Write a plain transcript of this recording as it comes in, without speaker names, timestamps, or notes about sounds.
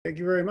Thank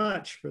you very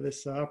much for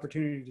this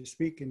opportunity to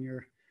speak in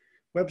your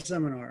web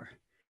seminar.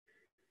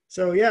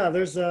 So yeah,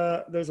 there's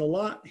a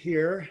lot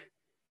here,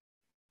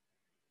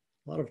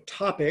 a lot of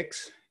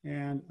topics,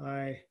 and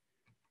I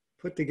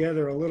put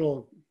together a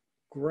little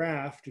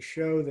graph to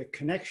show the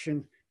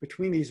connection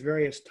between these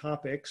various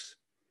topics,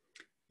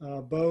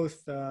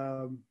 both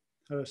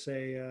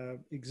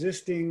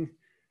existing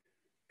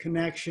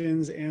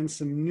connections and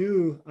some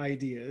new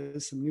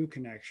ideas, some new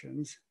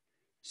connections.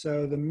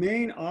 So the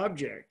main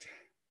object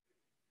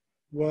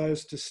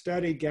was to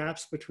study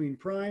gaps between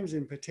primes,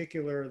 in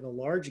particular the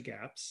large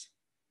gaps.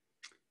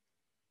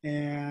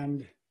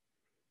 And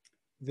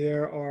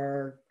there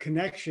are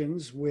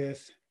connections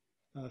with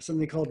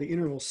something called the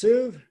interval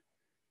sieve,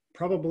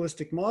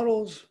 probabilistic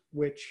models,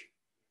 which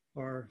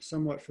are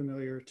somewhat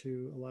familiar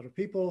to a lot of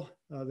people,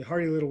 the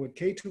Hardy-Littlewood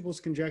k-tuples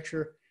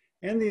conjecture,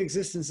 and the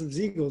existence of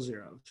Siegel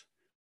zeros.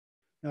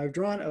 Now I've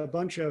drawn a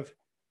bunch of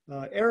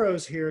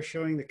arrows here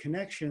showing the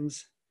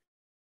connections,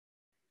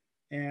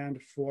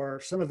 and for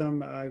some of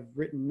them I've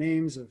written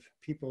names of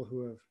people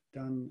who have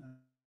done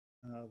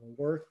the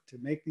work to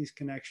make these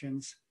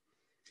connections.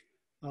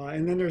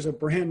 And then there's a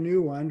brand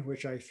new one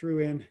which I threw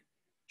in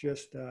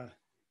just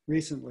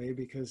recently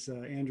because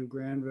Andrew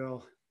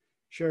Granville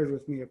shared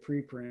with me a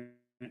preprint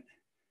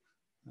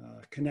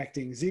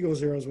connecting Siegel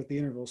zeros with the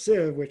interval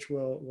sieve, which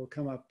will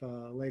come up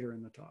later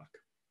in the talk.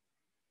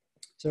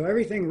 So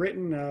everything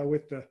written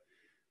with the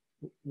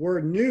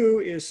word new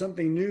is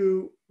something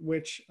new,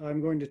 which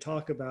I'm going to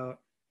talk about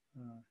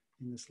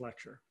in this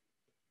lecture.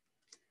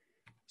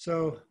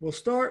 So we'll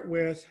start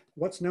with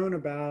what's known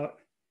about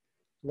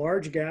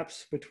large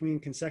gaps between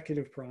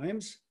consecutive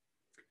primes.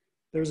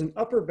 There's an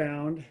upper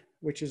bound,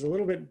 which is a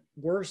little bit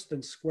worse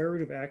than square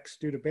root of x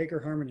due to Baker,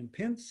 Harmon, and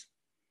Pintz.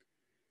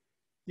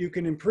 You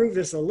can improve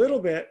this a little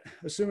bit,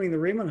 assuming the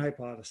Riemann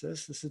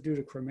hypothesis. This is due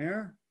to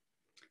Kremer,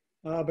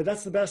 but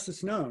that's the best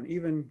that's known,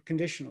 even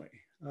conditionally.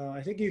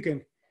 I think you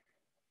can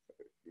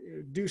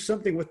do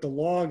something with the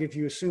log if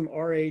you assume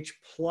RH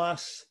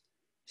plus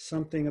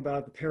something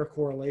about the pair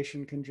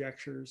correlation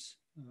conjectures.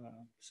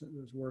 So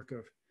there's work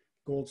of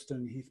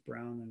Goldstone, Heath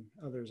Brown, and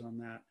others on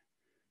that.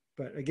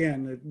 But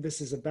again,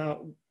 this is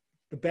about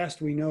the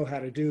best we know how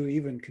to do,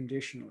 even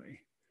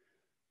conditionally.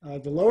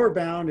 The lower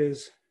bound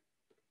is,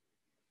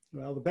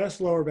 well, the best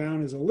lower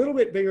bound is a little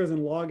bit bigger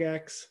than log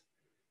x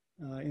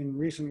in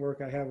recent work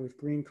I have with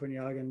Green,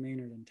 Konyagan,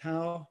 Maynard, and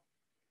Tao.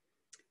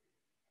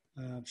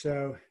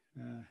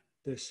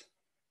 This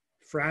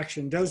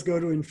fraction does go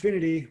to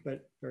infinity,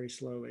 but very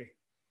slowly.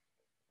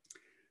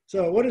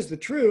 So what is the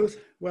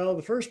truth? Well,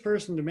 the first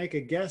person to make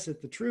a guess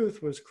at the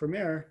truth was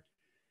Kremer,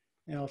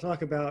 and I'll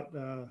talk about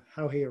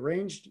how he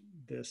arranged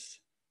this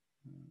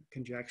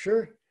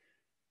conjecture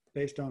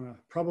based on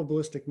a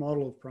probabilistic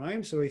model of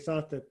primes. So he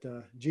thought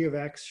that g of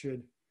x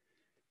should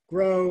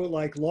grow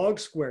like log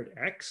squared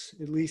x,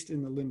 at least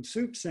in the lim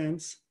sup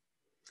sense.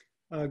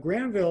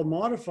 Granville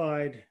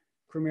modified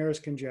Kremer's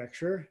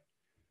conjecture,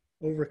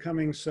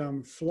 overcoming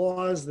some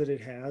flaws that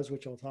it has,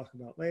 which I'll talk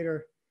about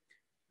later.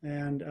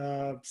 And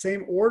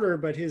same order,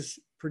 but his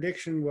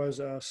prediction was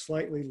a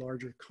slightly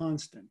larger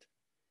constant.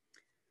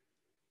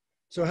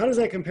 So how does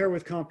that compare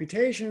with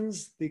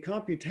computations? The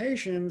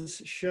computations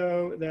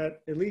show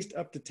that at least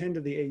up to 10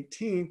 to the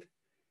 18th,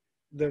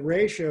 the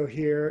ratio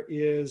here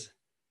is,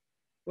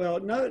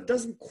 well, no, it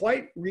doesn't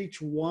quite reach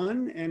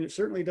 1, and it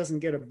certainly doesn't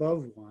get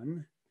above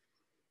 1.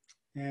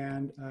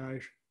 And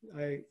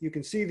you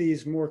can see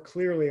these more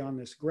clearly on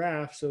this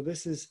graph. So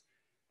this is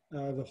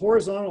the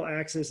horizontal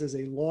axis is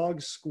a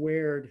log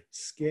squared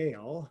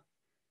scale,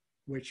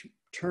 which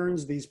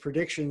turns these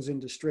predictions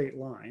into straight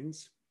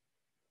lines.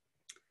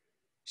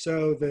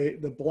 So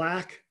the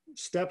black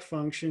step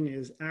function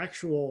is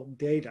actual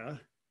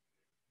data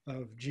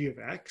of g of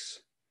x.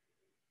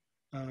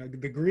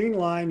 The green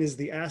line is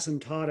the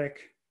asymptotic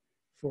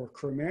for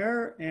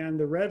Kremer, and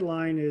the red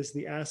line is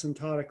the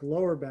asymptotic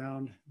lower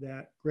bound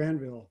that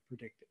Granville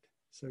predicted.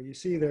 So you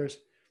see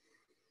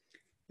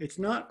it's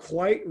not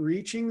quite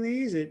reaching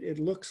these. It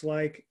looks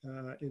like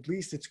at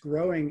least it's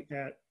growing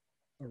at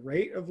a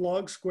rate of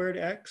log squared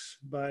x,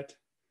 but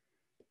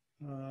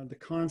the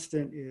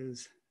constant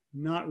is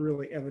not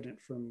really evident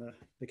from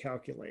the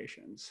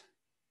calculations.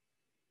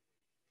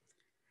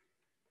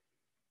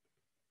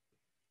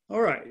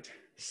 All right,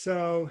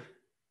 so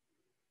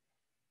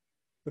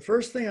the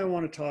first thing I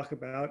want to talk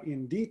about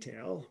in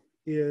detail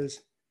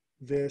is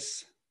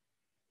this,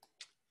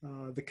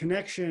 the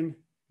connection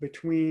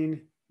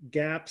between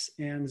gaps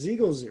and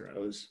Siegel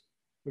zeros,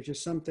 which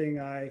is something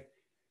I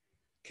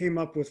came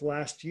up with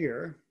last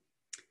year.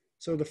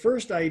 So the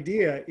first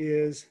idea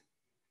is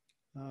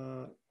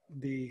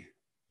the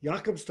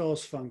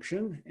Jakobstal's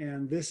function,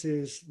 and this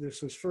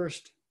was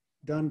first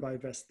done by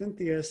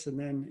Vesthinthius and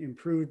then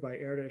improved by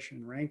Erdős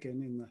and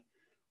Rankine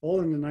all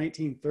in the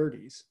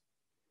 1930s.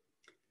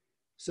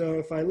 So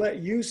if I let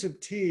u sub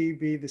t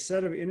be the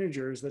set of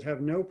integers that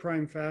have no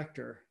prime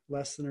factor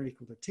less than or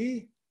equal to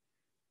t,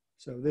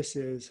 so this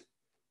is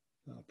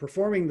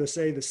performing the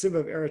sieve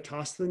of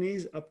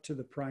Eratosthenes up to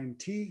the prime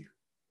t.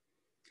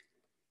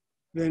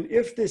 then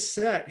if this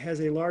set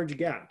has a large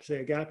gap, say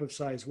a gap of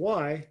size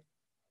y,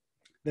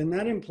 then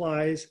that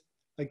implies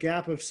a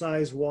gap of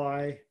size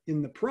y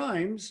in the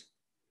primes.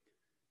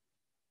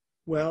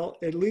 Well,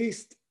 at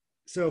least,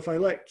 so if I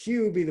let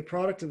q be the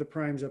product of the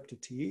primes up to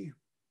t,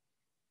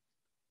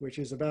 which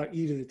is about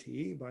e to the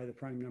t by the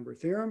prime number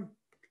theorem.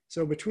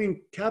 So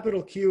between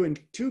capital Q and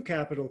 2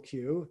 capital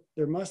Q,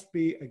 there must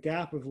be a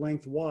gap of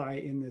length y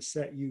in this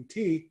set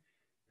ut,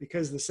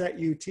 because the set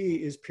ut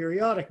is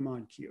periodic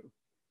mod q.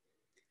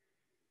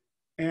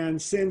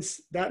 And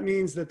since that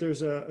means that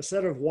there's a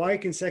set of y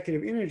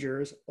consecutive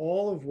integers,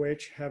 all of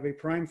which have a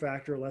prime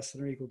factor less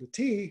than or equal to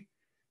t,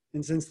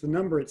 and since the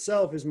number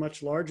itself is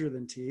much larger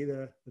than t,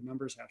 the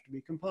numbers have to be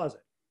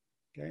composite.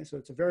 Okay, so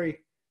it's a very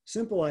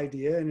simple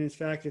idea, and in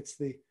fact, it's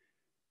the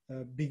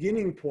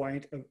beginning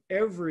point of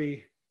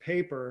every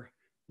paper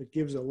that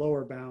gives a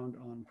lower bound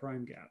on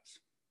prime gaps.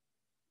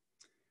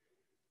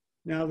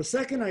 Now, the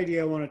second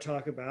idea I want to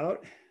talk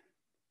about,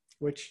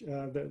 which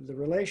the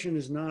relation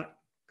is not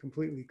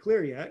completely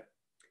clear yet,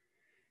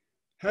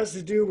 has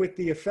to do with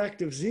the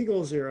effect of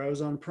Siegel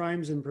zeros on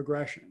primes and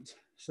progressions.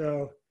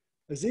 So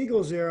a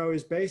Siegel zero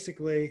is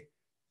basically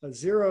a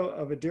zero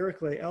of a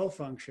Dirichlet L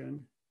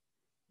function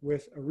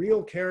with a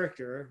real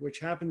character which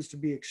happens to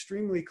be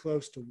extremely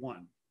close to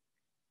 1.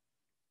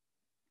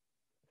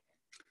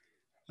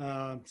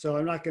 So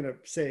I'm not going to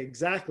say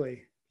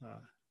exactly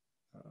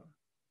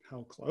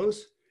how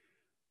close,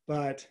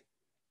 but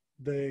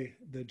the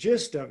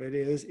gist of it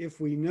is, if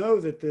we know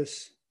that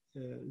this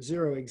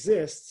zero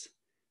exists,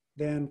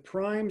 then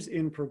primes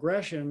in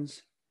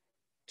progressions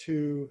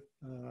to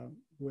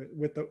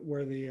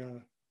where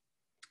the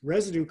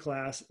residue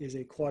class is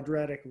a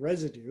quadratic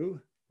residue,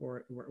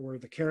 or where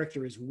the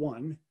character is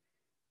 1,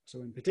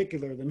 so in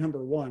particular the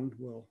number 1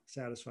 will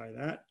satisfy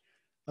that,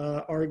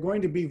 are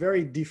going to be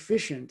very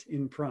deficient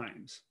in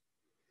primes.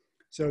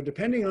 So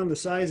depending on the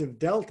size of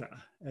delta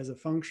as a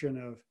function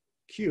of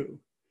q,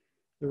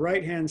 the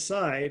right-hand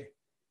side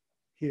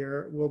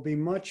here will be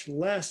much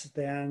less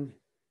than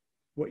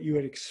what you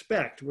would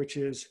expect, which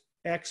is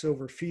x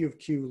over phi of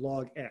q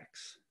log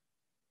x.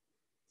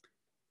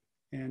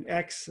 And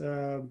x,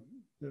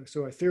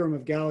 so a theorem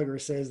of Gallagher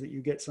says that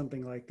you get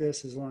something like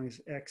this as long as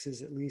x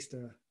is at least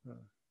a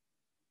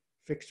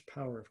fixed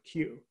power of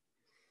q.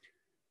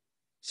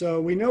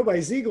 So we know by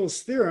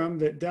Siegel's theorem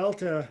that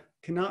delta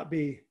cannot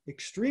be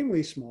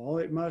extremely small.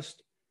 It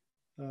must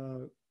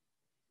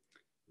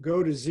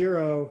go to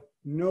 0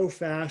 no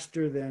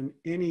faster than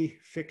any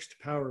fixed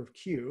power of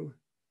q.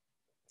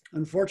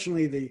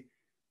 Unfortunately,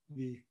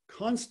 the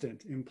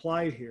constant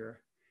implied here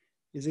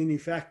is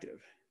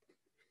ineffective.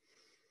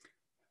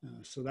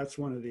 So that's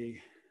one of the,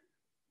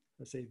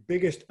 let's say,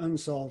 biggest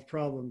unsolved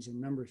problems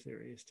in number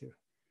theory, is to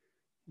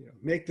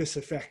make this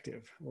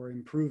effective or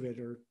improve it,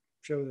 or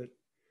show that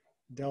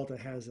delta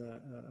has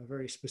a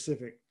very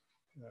specific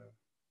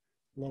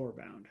lower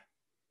bound.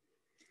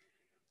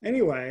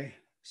 Anyway,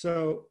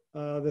 so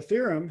the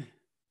theorem,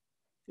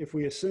 if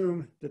we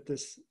assume that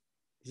this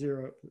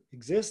zero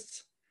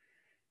exists,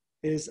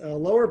 is a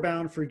lower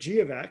bound for g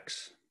of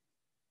x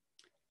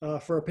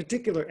for a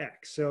particular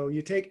x. So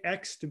you take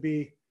x to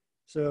be,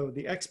 so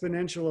the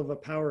exponential of a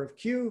power of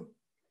q,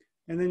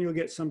 and then you'll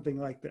get something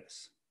like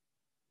this.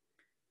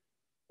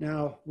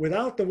 Now,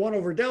 without the 1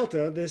 over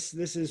delta, this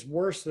is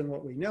worse than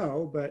what we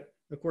know, but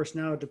of course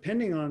now,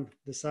 depending on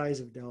the size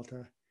of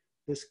delta,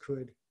 this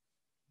could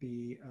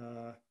be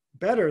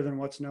better than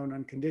what's known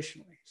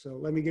unconditionally. So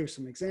let me give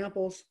some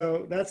examples.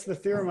 So that's the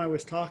theorem I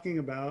was talking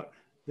about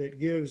that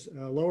gives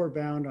a lower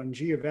bound on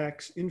g of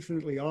x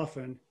infinitely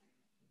often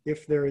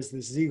if there is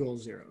this Siegel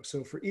zero.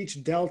 So for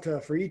each delta,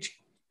 for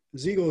each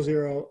Siegel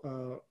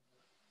zero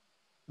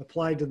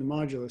applied to the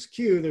modulus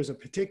q, there's a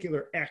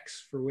particular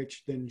x for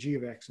which then g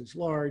of x is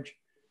large.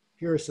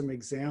 Here are some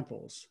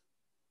examples.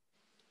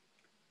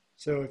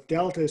 So if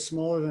delta is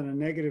smaller than a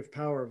negative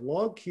power of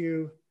log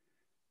q,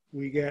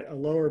 we get a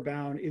lower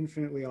bound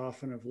infinitely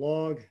often of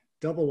log,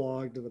 double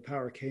log to the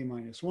power k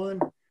minus 1.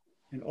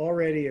 And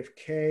already if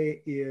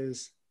k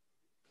is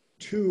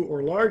 2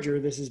 or larger,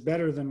 this is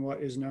better than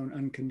what is known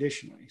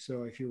unconditionally.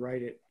 So if you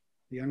write it,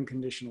 the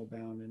unconditional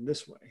bound in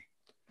this way.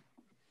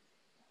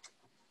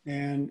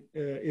 And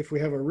if we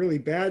have a really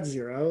bad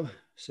zero,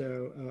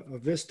 so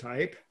of this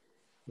type,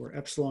 where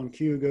epsilon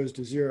q goes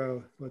to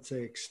 0, let's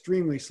say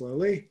extremely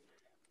slowly,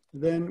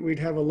 then we'd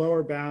have a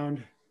lower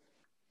bound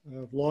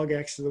of log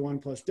x to the 1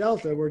 plus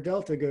delta, where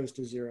delta goes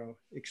to 0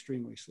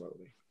 extremely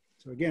slowly.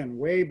 So again,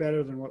 way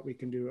better than what we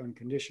can do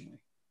unconditionally.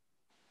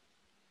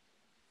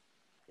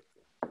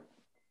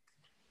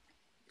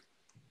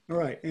 All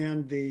right,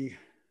 and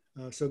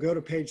so go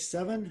to page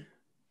 7.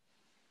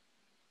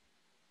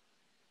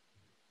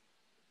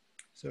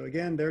 So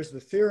again, there's the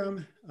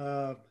theorem.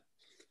 I'm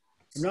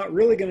not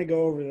really going to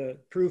go over the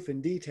proof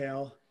in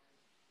detail,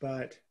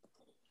 but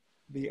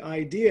the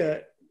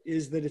idea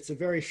is that it's a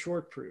very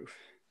short proof.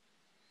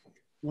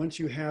 Once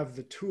you have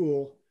the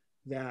tool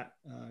that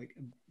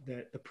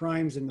the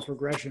primes in the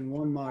progression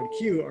 1 mod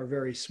q are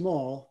very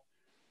small,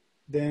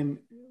 then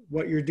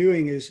what you're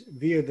doing is,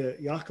 via the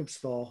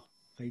Jakobsthal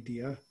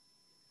idea.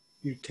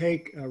 You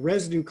take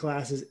residue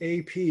classes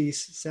A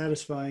piece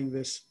satisfying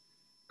this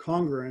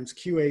congruence,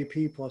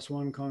 QAP plus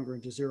 1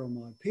 congruent to 0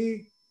 mod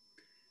P.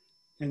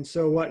 And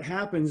so what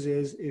happens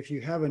is if you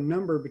have a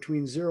number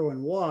between 0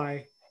 and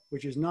y,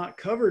 which is not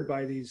covered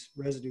by these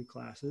residue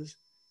classes,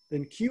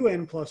 then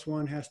Qn plus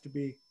 1 has to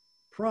be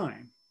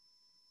prime.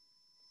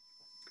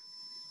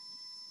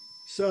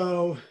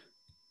 So,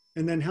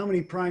 and then how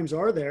many primes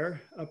are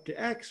there up to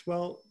x?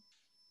 Well,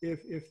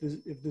 if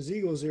the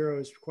Siegel 0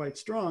 is quite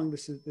strong,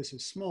 this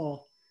is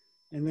small.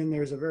 And then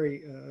there's a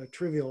very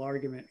trivial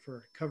argument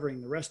for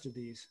covering the rest of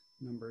these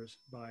numbers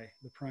by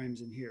the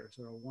primes in here.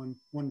 So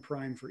one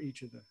prime for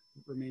each of the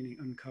remaining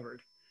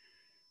uncovered.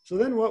 So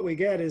then what we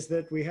get is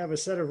that we have a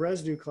set of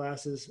residue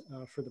classes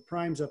for the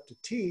primes up to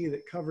t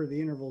that cover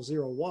the interval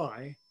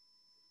 0y.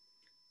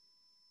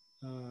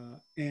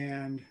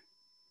 And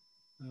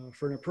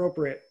for an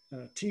appropriate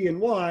t and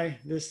y,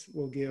 this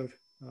will give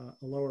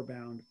a lower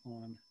bound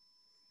on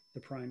the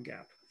prime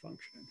gap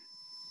function.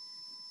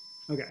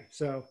 Okay,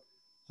 so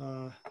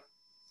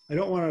I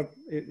don't want to,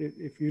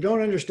 if you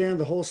don't understand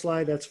the whole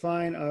slide, that's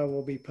fine. I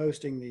will be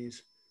posting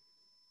these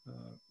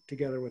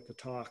together with the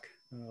talk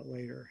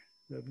later.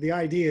 The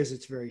idea is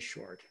it's very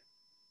short.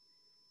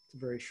 It's a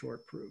very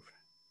short proof.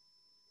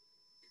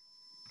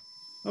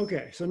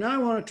 Okay, so now I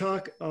want to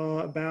talk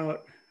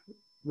about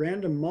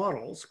random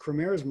models,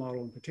 Cramer's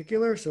model in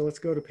particular. So let's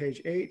go to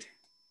page 8.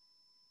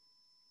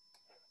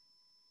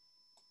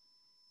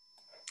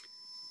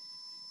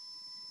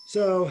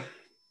 So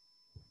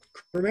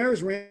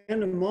Cramer's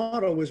random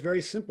model was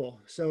very simple.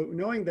 So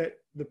knowing that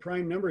the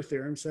prime number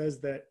theorem says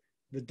that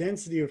the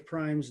density of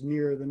primes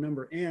near the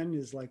number n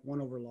is like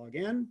 1 over log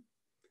n.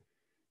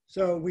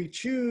 So we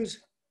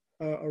choose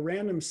a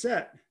random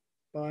set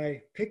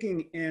by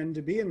picking n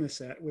to be in the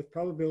set with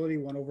probability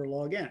 1 over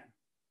log n.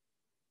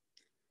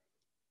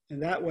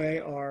 And that way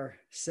our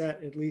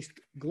set, at least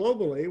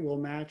globally, will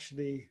match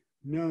the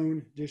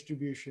known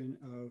distribution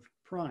of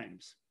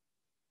primes.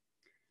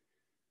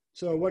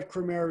 So what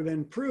Cramer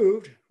then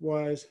proved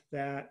was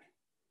that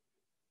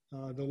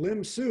the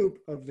lim sup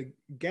of the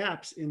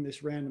gaps in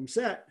this random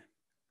set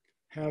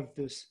have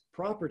this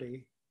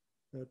property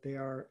that they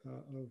are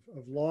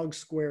of log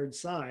squared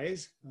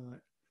size,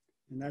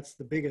 and that's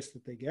the biggest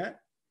that they get.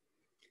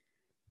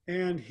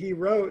 And he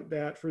wrote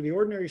that for the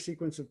ordinary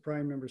sequence of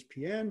prime numbers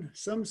Pn,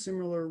 some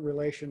similar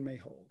relation may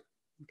hold.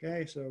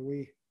 Okay, so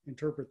we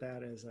interpret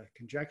that as a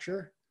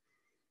conjecture.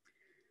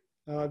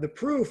 The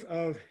proof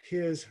of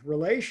his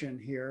relation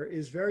here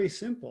is very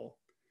simple.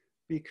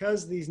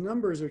 Because these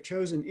numbers are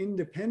chosen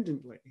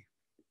independently,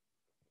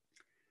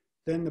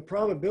 then the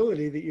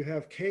probability that you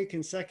have k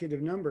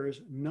consecutive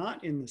numbers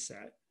not in the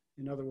set,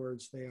 in other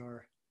words, they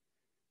are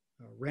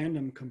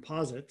random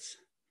composites.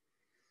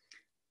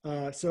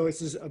 So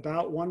this is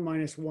about 1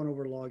 minus 1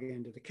 over log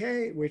n to the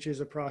k, which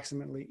is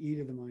approximately e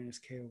to the minus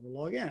k over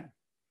log n.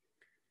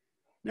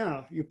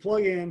 Now, you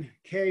plug in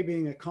k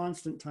being a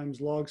constant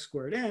times log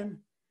squared n.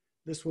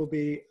 This will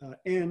be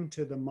n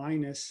to the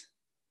minus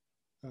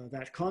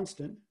that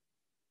constant.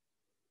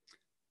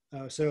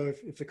 So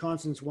if the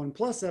constant is 1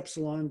 plus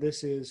epsilon,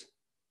 this is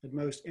at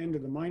most n to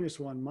the minus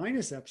 1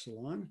 minus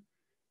epsilon.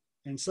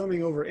 And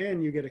summing over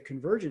n, you get a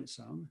convergent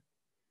sum.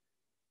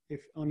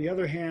 If, on the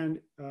other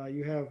hand,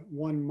 you have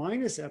 1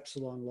 minus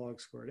epsilon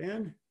log squared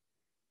n,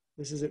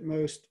 this is at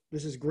most,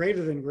 this is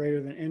greater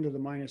than n to the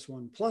minus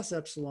 1 plus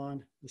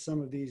epsilon. The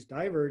sum of these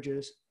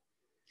diverges.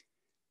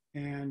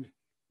 And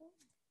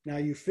now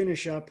you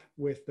finish up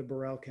with the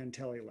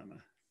Borel-Cantelli lemma,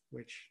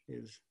 which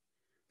is,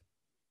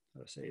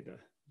 let's say,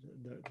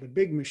 the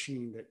big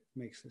machine that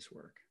makes this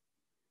work.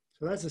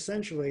 So that's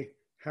essentially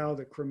how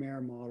the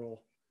Cramer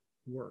model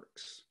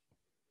works.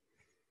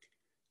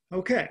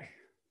 Okay,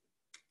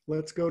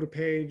 let's go to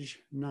page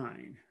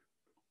 9.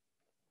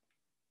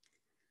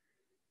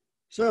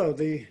 So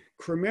the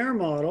Cramer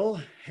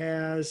model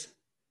has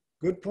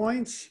good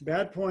points,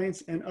 bad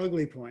points, and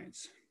ugly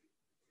points.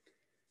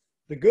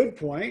 The good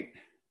point,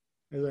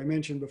 as I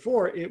mentioned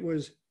before, it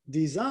was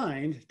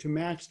designed to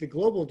match the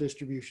global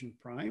distribution of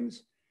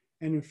primes.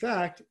 And in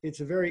fact, it's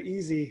a very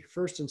easy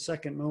first and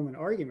second moment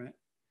argument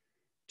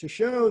to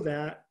show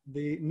that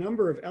the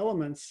number of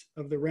elements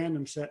of the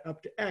random set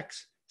up to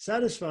x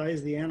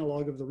satisfies the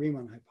analog of the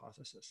Riemann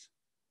hypothesis.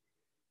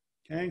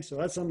 Okay, so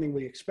that's something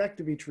we expect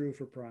to be true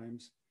for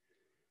primes,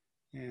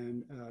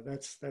 and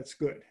that's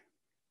good.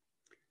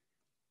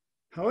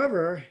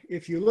 However,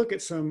 if you look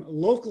at some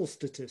local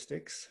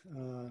statistics,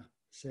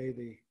 say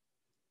the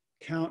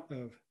count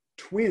of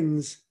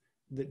twins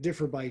that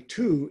differ by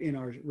 2 in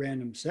our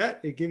random set,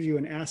 it gives you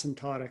an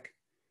asymptotic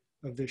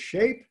of this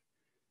shape.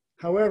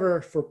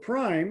 However, for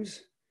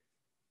primes,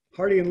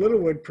 Hardy and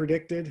Littlewood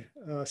predicted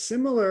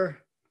similar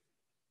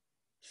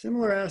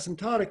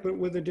asymptotic, but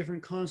with a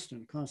different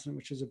constant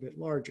which is a bit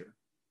larger.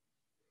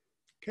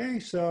 Okay,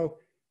 so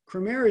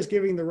Cramer is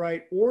giving the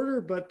right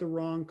order, but the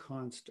wrong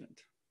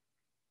constant.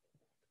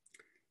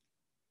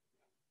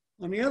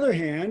 On the other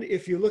hand,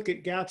 if you look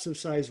at gaps of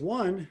size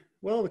 1,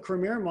 well, the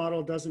Cramer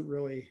model doesn't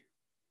really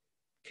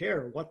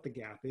care what the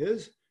gap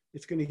is.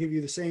 it's going to give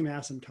you the same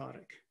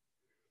asymptotic.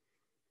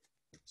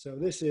 So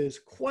this is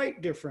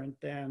quite different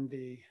than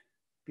the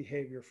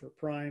behavior for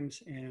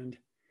primes, and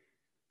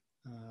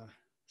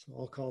so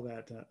I'll call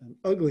that an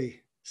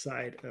ugly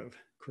side of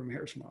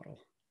Cramer's model.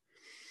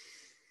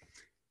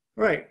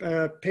 All right,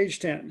 page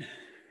 10.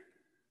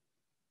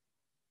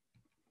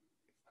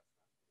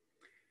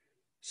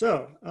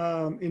 So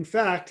in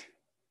fact,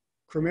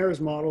 Cramer's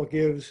model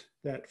gives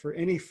that for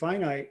any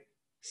finite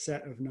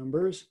set of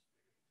numbers,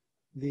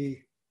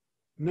 the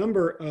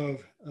number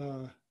of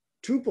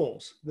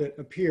tuples that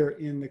appear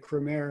in the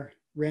Cramer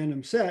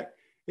random set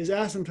is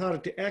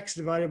asymptotic to x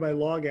divided by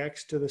log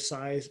x to the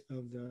size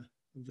of the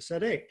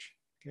set H.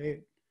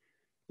 Okay,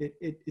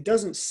 it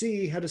doesn't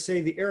see how to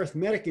say the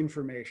arithmetic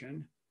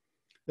information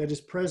that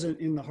is present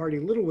in the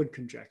Hardy-Littlewood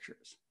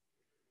conjectures.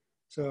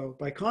 So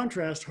by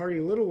contrast,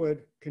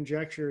 Hardy-Littlewood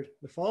conjectured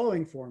the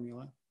following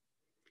formula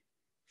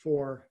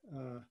for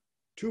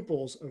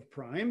tuples of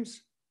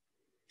primes,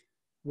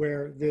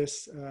 where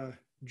this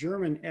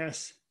German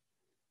S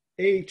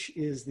H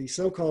is the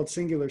so-called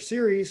singular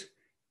series,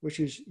 which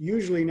is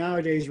usually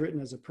nowadays written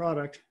as a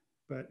product,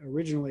 but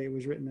originally it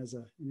was written as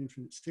an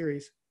infinite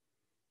series.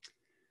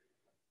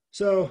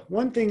 So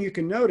one thing you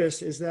can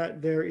notice is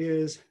that there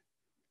is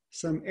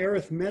some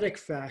arithmetic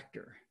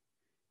factor.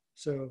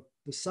 So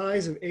the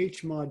size of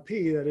H mod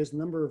P, that is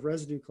number of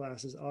residue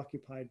classes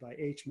occupied by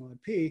H mod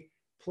P,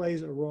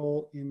 plays a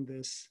role in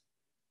this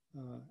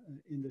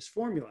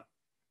formula.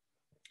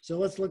 So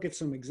let's look at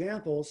some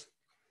examples.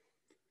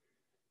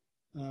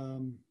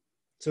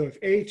 So if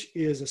H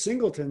is a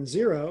singleton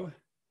 0,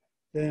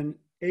 then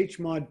H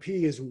mod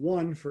P is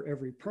 1 for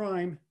every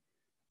prime,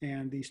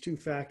 and these two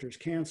factors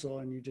cancel,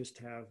 and you just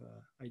have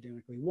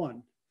identically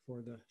 1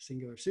 for the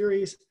singular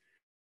series.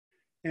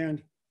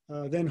 And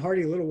then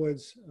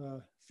Hardy-Littlewood's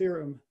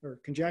theorem or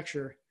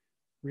conjecture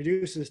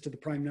reduces to the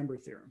prime number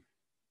theorem,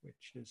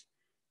 which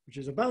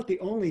is about the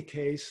only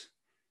case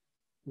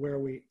where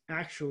we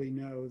actually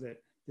know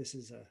that this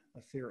is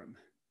a theorem.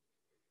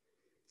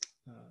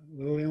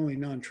 The only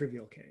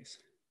non-trivial case.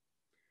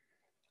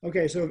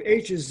 Okay, so if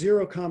H is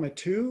 0,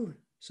 2,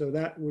 so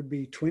that would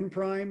be twin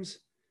primes.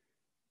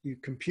 You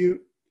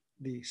compute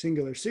the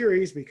singular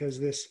series because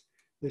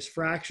this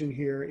fraction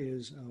here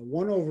is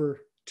 1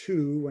 over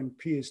 2 when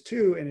P is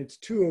 2, and it's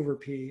 2 over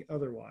P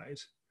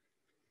otherwise.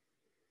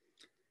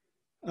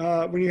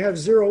 When you have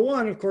 0,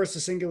 1, of course, the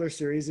singular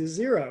series is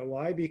 0.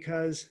 Why?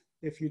 Because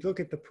if you look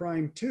at the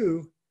prime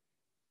 2,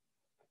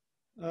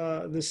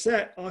 the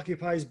set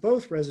occupies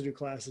both residue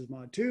classes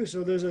mod 2,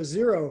 so there's a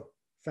 0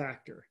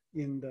 factor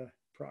in the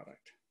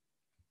product.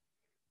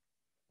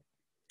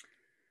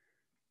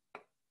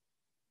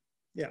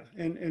 Yeah,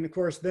 and of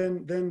course,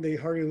 then the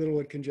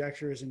Hardy-Littlewood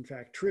conjecture is in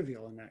fact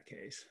trivial in that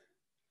case.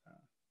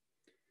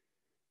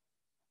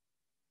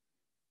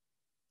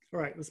 All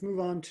right, let's move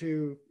on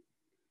to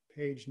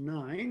page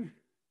 9.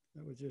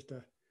 That was just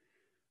a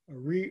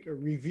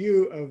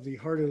review of the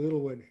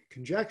Hardy-Littlewood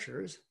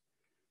conjectures.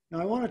 Now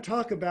I want to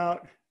talk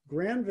about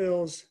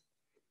Granville's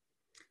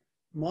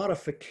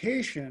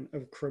modification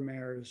of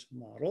Cramer's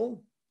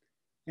model.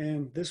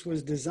 And this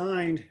was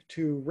designed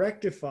to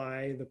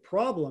rectify the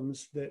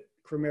problems that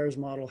Cramer's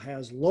model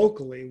has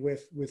locally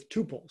with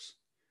tuples,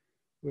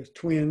 with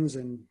twins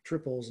and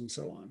triples and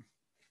so on.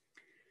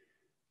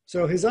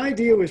 So his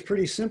idea was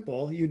pretty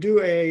simple. You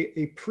do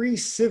a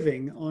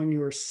pre-sieving on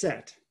your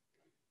set.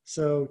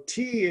 So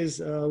T is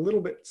a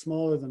little bit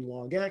smaller than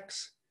log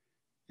X.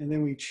 And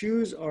then we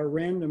choose our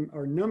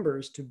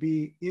numbers to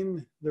be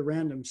in the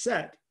random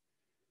set.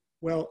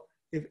 Well,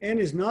 if N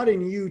is not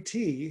in UT,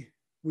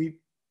 we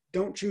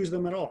don't choose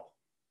them at all.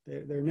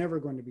 They're never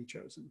going to be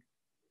chosen.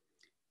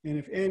 And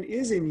if N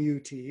is in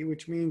UT,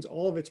 which means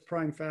all of its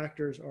prime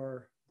factors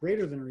are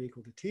greater than or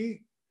equal to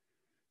T,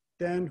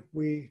 then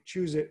we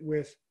choose it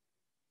with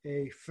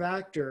a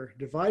factor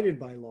divided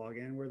by log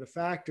N, where the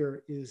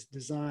factor is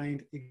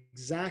designed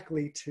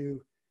exactly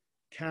to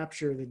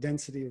capture the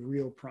density of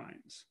real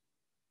primes.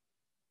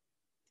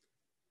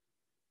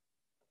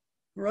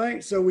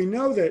 Right, so we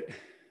know that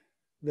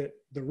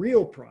the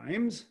real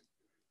primes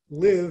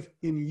live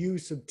in U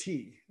sub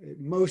T,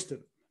 most of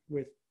them,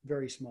 with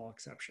very small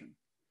exception.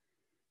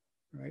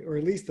 Right, or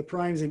at least the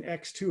primes in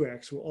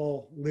X2X will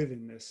all live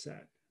in this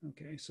set.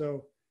 Okay,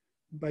 so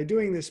by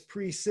doing this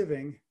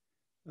pre-sieving,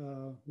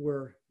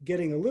 we're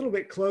getting a little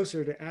bit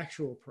closer to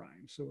actual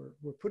primes. So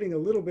we're putting a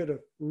little bit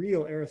of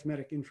real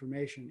arithmetic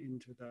information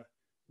into the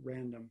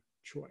random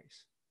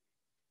choice.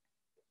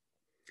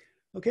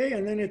 Okay,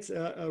 and then it's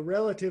a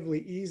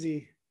relatively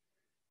easy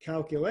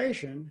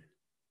calculation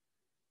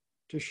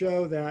to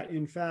show that,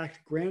 in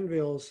fact,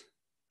 Granville's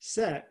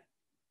set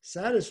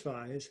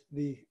satisfies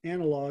the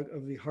analog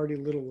of the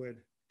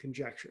Hardy-Littlewood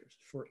conjectures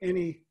for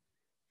any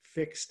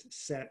fixed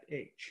set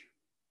H.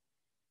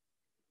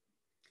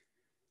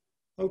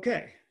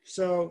 Okay,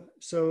 so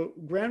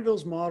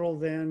Granville's model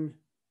then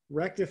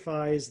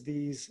rectifies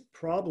these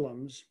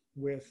problems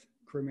with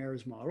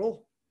Cramer's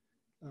model,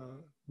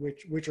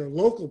 which are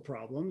local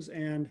problems.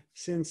 And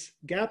since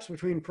gaps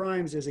between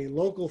primes is a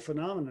local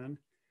phenomenon,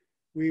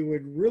 we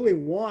would really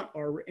want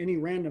any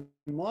random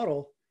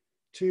model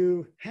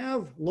to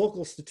have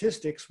local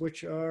statistics,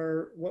 which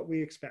are what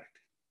we expect.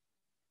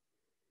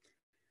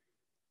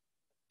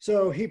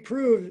 So he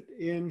proved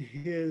in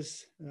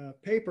his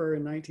paper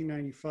in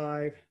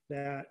 1995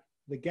 that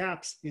the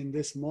gaps in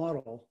this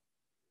model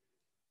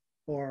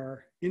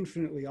are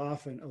infinitely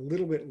often a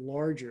little bit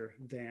larger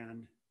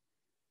than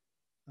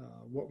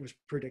what was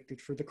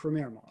predicted for the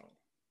Cremier model.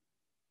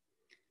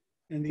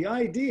 And the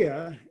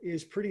idea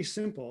is pretty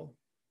simple.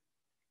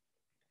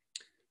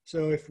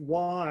 So if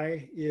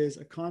y is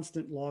a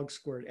constant log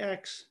squared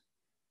x,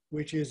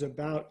 which is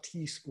about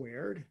t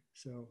squared,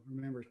 so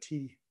remember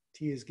t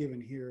is given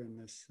here in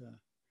this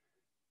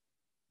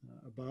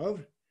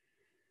above,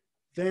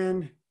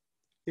 then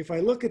if I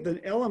look at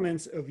the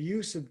elements of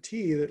u sub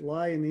t that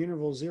lie in the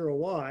interval 0,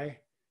 y,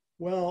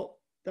 well,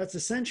 that's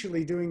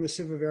essentially doing the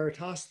sieve of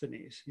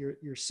Eratosthenes.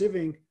 You're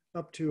sieving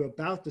up to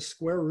about the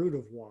square root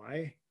of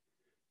y.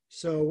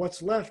 So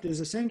what's left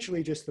is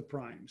essentially just the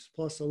primes,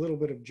 plus a little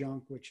bit of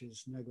junk, which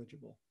is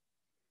negligible.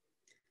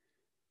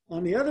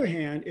 On the other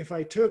hand, if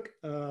I took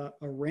a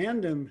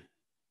random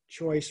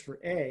choice for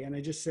A, and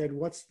I just said,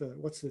 what's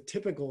the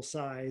typical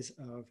size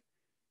of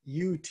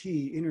ut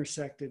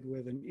intersected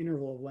with an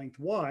interval of length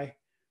y?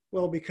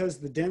 Well, because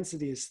the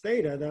density is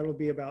theta,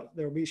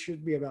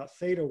 should be about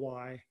theta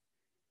y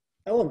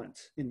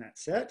elements in that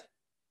set.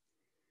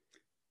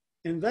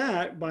 And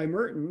that, by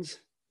Mertens,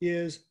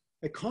 is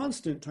a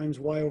constant times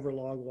y over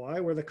log y,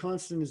 where the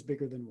constant is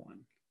bigger than 1.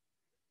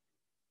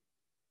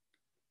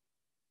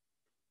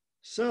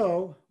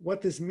 So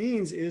what this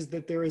means is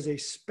that there is a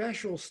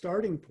special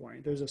starting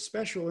point. There's a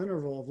special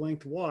interval of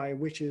length y,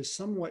 which is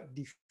somewhat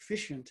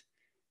deficient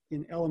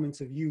in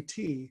elements of ut,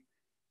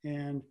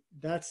 and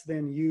that's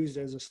then used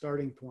as a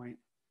starting point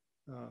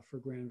for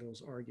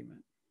Granville's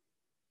argument.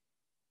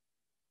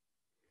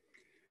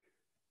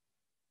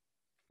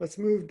 Let's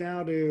move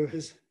now to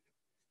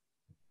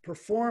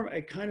perform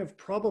a kind of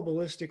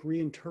probabilistic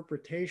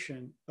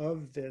reinterpretation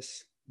of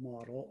this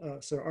model,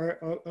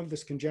 of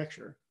this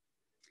conjecture.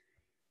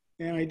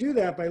 And I do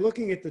that by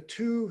looking at the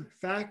two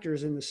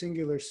factors in the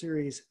singular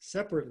series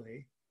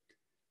separately.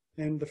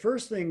 And the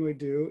first thing we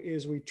do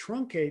is we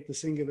truncate the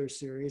singular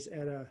series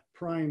at a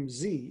prime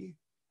z.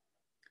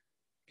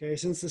 Okay,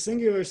 since the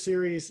singular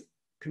series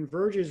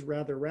converges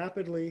rather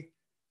rapidly,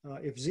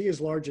 if z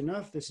is large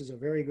enough, this is a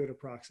very good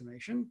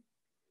approximation.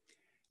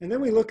 And then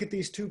we look at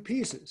these two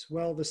pieces.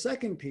 Well, the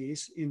second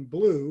piece in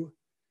blue,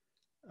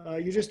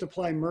 you just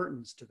apply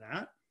Mertens to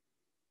that.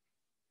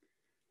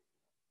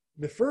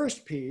 The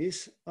first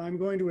piece, I'm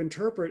going to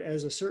interpret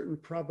as a certain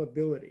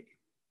probability.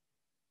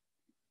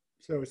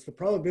 So it's the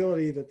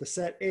probability that the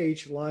set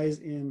H lies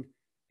in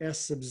S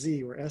sub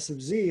z, where S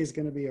sub z is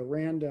going to be a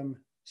random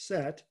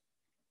set.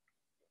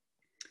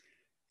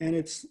 And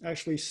it's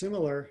actually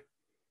similar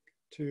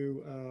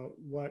to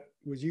what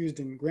was used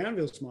in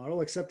Granville's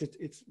model, except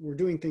we're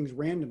doing things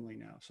randomly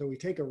now. So we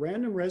take a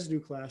random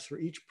residue class for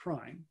each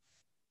prime.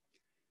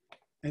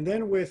 And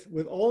then with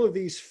all of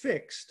these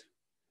fixed,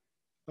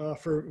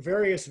 for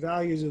various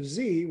values of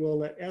z, we'll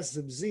let S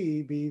sub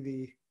z be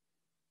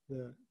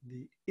the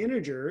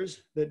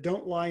integers that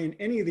don't lie in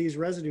any of these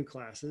residue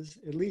classes,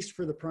 at least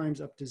for the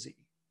primes up to z.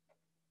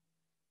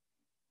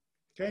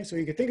 Okay, so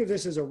you can think of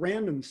this as a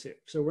random sieve.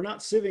 So we're not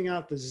sieving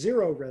out the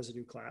 0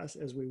 residue class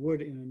as we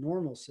would in a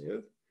normal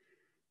sieve,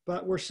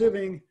 but we're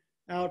sieving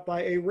out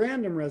by a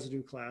random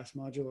residue class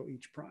modulo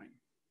each prime.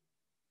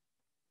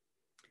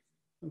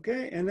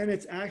 Okay, and then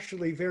it's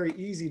actually very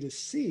easy to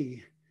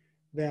see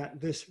that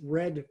this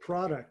red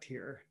product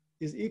here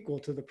is equal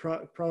to the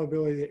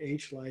probability that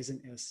H lies in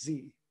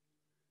SZ.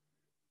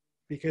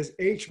 Because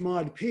H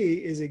mod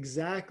P is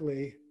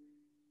exactly,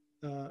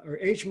 or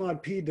H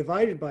mod P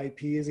divided by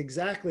P is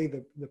exactly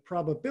the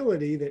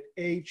probability that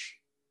H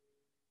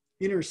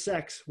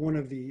intersects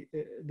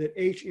that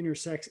H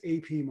intersects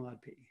AP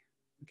mod P.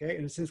 Okay,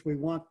 and since we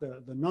want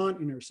the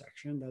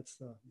non-intersection, that's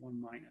the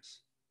 1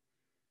 minus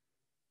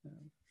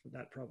for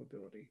that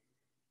probability.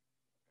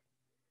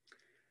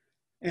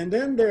 And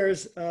then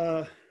there's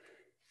a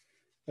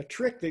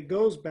trick that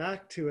goes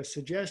back to a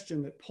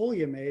suggestion that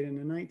Polya made in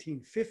the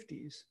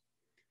 1950s.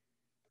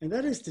 And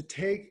that is to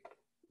take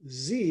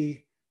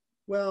Z,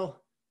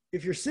 well,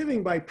 if you're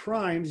sieving by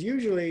primes,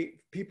 usually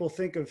people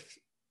think of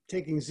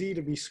taking Z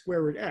to be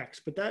square root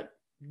X, but that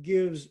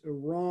gives a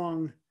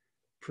wrong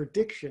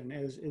prediction,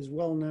 as is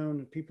well known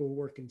to people who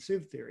work in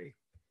sieve theory.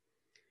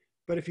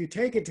 But if you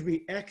take it to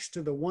be X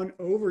to the 1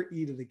 over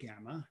e to the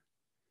gamma,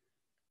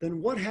 then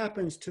what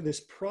happens to this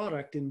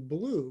product in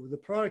blue? The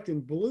product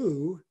in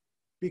blue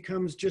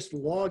becomes just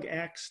log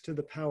X to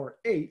the power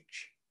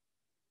H.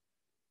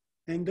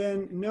 And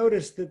then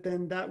notice that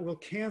then that will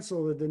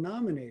cancel the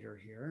denominator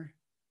here.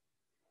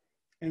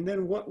 And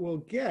then what we'll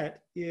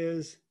get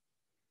is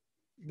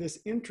this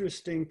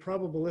interesting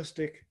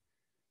probabilistic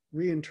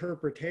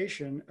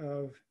reinterpretation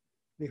of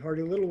the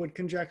Hardy-Littlewood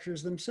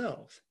conjectures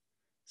themselves.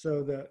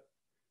 So the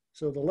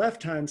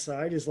left-hand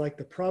side is like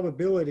the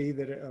probability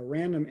that a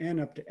random n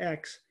up to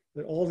x,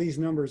 that all these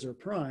numbers are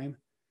prime.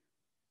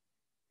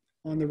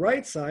 on the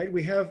right side,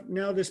 we have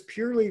now this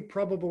purely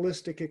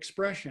probabilistic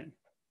expression,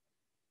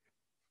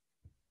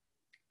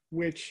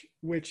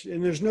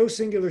 and there's no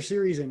singular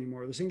series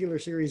anymore. The singular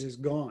series is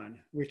gone,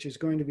 which is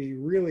going to be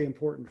really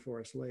important for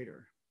us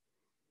later.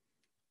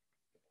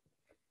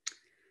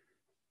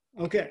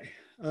 Okay,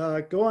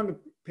 go on to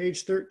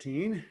page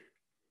 13.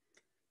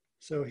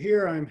 So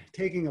here I'm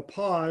taking a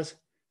pause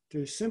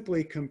to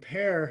simply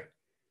compare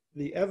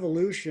the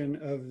evolution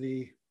of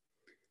the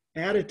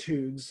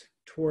attitudes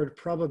toward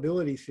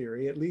probability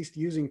theory, at least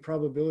using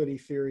probability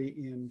theory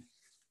in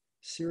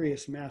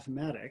serious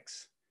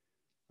mathematics.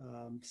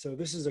 So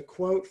this is a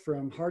quote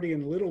from Hardy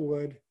and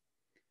Littlewood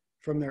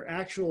from the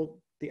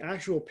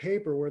actual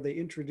paper where they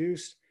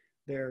introduced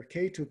their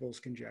k-tuples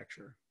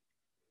conjecture.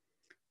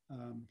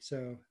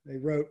 So they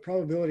wrote,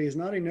 probability is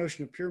not a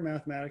notion of pure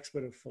mathematics,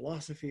 but of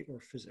philosophy or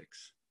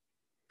physics.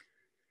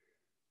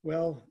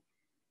 Well,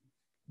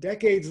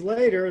 decades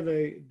later,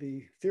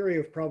 the theory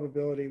of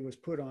probability was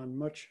put on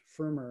much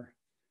firmer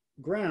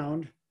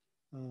ground.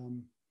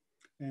 And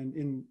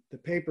in the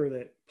paper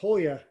that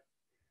Polya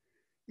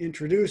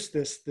introduced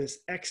this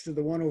x to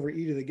the 1 over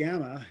e to the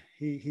gamma,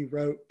 he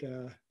wrote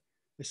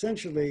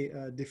essentially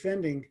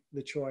defending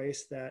the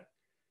choice that,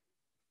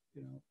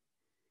 you know,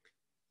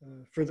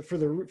 for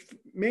the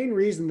main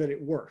reason that it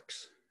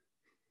works.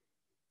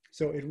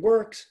 So it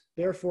works,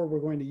 therefore we're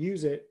going to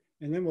use it,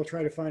 and then we'll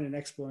try to find an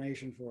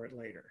explanation for it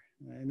later.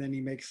 And then he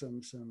makes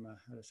some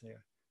how to say,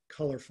 a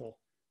colorful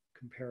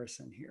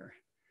comparison here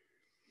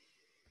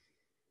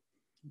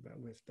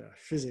with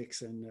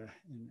physics and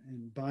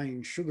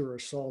buying sugar or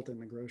salt in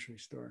the grocery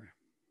store.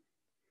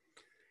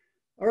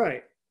 All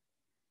right,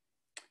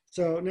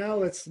 so now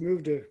let's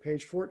move to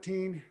page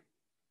 14.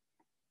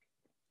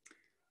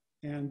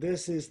 And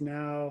this is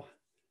now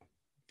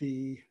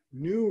the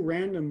new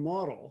random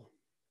model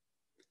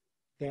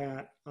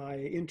that I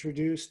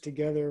introduced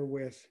together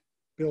with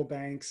Bill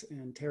Banks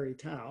and Terry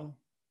Tao.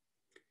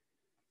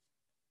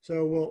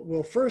 So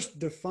we'll first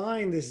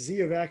define this z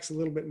of x a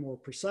little bit more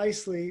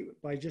precisely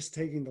by just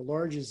taking the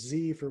largest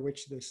z for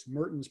which this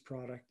Mertens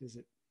product is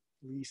at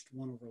least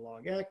 1 over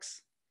log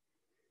x.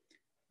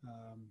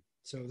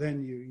 So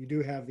then you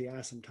do have the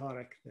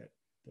asymptotic that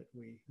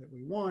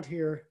we want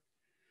here.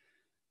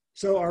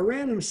 So our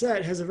random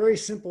set has a very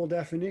simple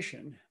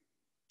definition.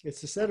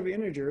 It's a set of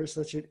integers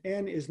such that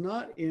n is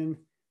not in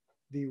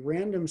the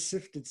random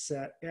sifted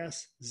set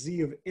S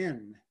z of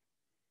n.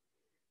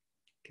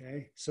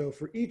 Okay, so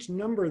for each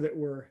number that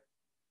we're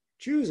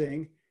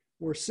choosing,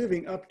 we're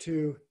sieving up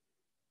to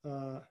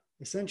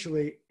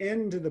essentially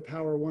n to the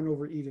power 1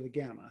 over e to the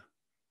gamma.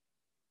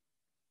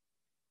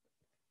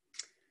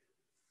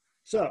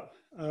 So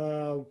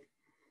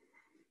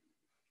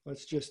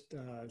let's just,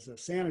 as a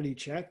sanity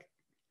check,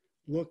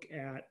 look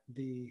at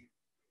the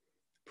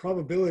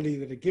probability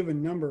that a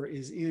given number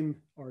is in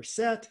our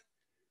set.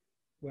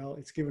 Well,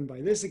 it's given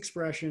by this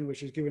expression,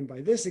 which is given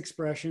by this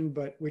expression,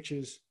 but which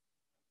is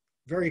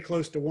very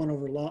close to 1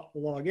 over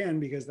log n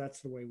because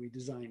that's the way we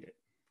designed it.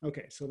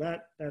 Okay, so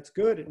that's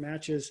good. It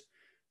matches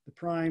the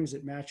primes,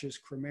 it matches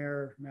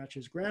Cramer,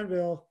 matches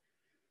Granville.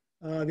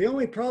 The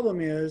only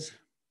problem is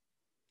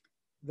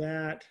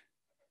that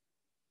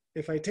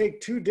if I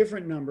take two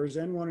different numbers,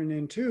 n1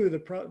 and n2,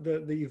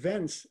 the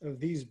events of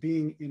these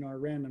being in our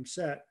random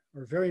set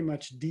are very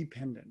much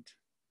dependent.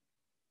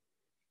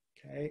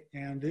 Okay,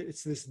 and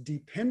it's this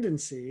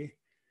dependency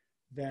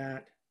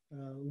that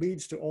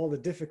leads to all the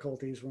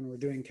difficulties when we're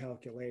doing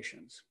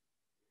calculations.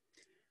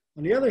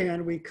 On the other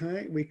hand, we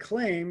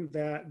claim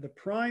that the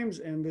primes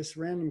and this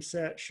random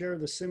set share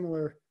the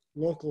similar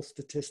local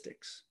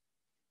statistics.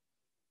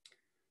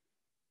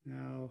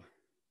 Now,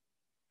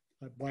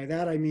 by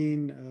that I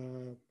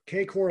mean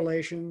k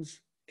correlations,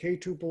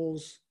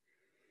 k-tuples,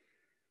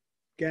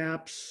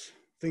 gaps,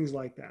 things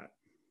like that.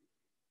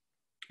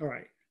 All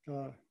right,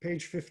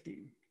 page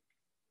 15.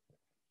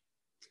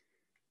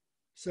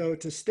 So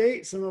to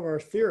state some of our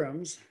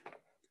theorems,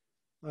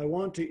 I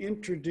want to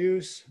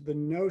introduce the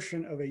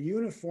notion of a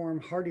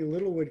uniform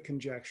Hardy-Littlewood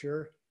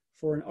conjecture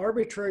for an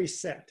arbitrary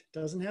set. It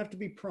doesn't have to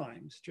be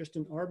primes, just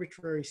an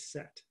arbitrary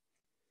set.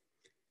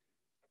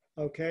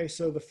 Okay,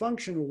 so the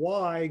function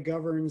y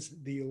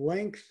governs the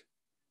length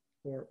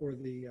or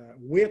the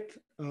width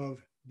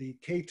of the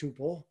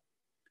k-tuple,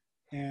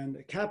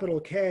 and capital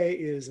K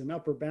is an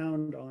upper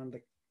bound on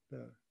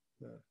the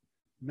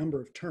number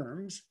of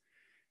terms,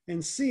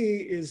 and C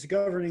is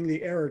governing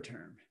the error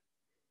term.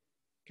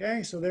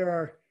 Okay, so there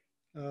are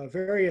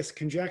various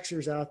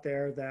conjectures out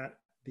there that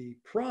the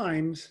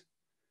primes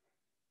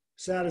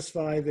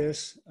satisfy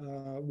this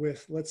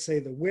with, let's say,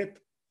 the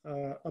width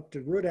up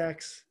to root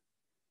x,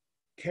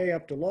 k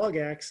up to log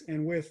x,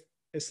 and with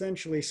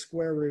essentially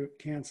square root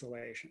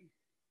cancellation.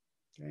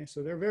 Okay,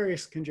 so there are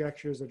various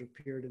conjectures that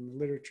appeared in the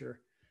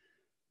literature.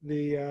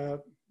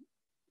 The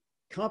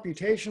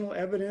computational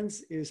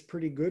evidence is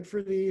pretty good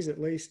for these, at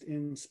least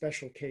in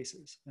special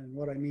cases. And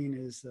what I mean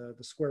is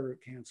the square root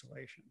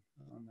cancellation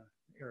on the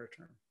error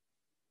term.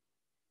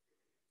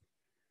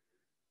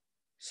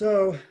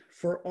 So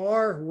for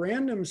our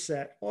random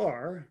set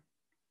R,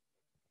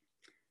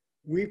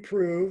 we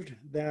proved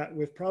that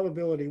with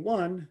probability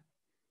 1,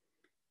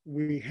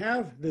 we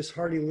have this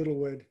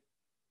Hardy-Littlewood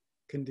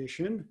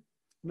condition,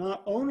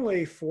 not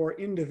only for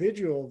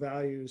individual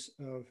values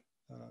of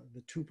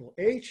the tuple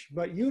H,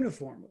 but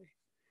uniformly.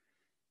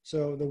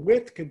 So the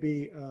width could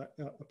be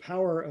a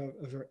power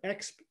of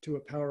x to a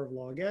power of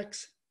log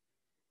x.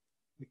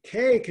 The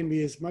k can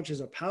be as much as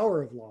a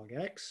power of log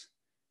x.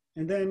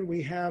 And then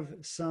we have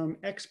some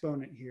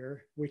exponent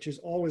here, which is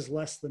always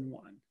less than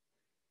 1.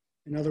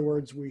 In other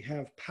words, we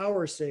have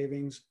power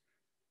savings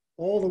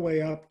all the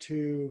way up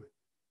to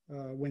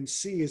when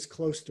c is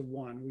close to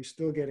 1. We're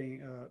still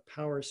getting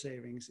power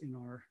savings in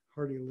our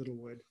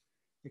Hardy-Littlewood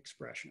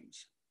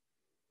expressions.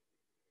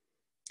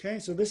 Okay,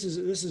 so this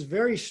is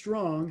very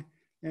strong,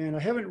 and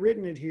I haven't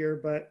written it here,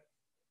 but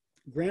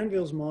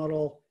Granville's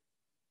model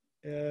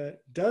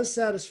does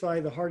satisfy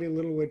the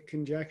Hardy-Littlewood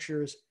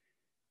conjectures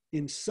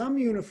in some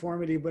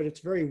uniformity, but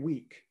it's very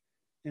weak.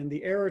 And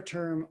the error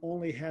term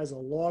only has a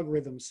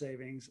logarithm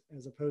savings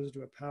as opposed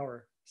to a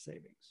power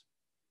savings.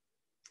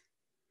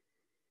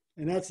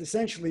 And that's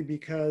essentially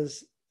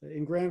because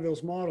in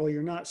Granville's model,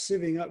 you're not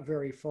sieving up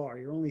very far.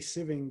 You're only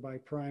sieving by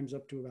primes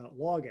up to about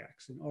log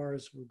x. In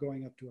ours, we're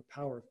going up to a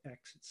power of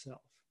x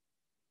itself.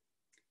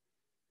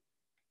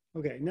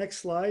 Okay, next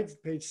slide,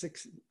 page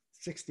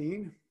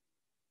 16.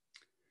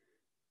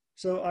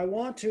 So I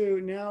want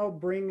to now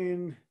bring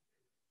in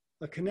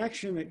a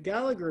connection that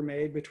Gallagher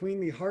made between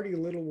the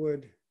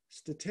Hardy-Littlewood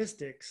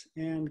statistics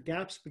and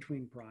gaps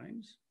between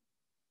primes.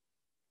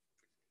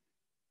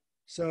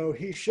 So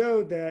he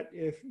showed that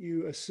if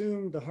you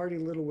assume the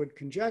Hardy-Littlewood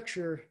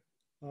conjecture,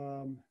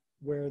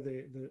 where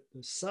the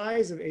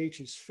size of H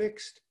is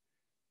fixed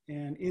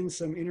and in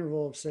some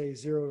interval of, say,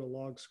 0 to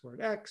log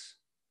squared x,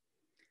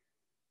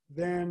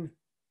 then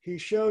he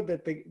showed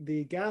that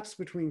the gaps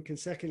between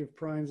consecutive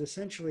primes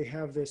essentially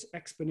have this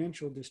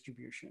exponential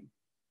distribution.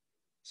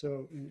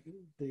 So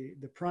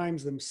the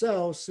primes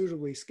themselves,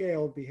 suitably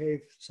scaled,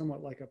 behave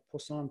somewhat like a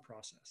Poisson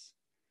process.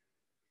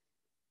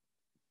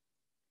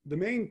 The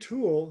main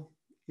tool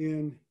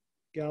in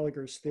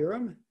Gallagher's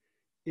theorem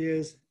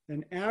is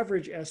an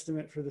average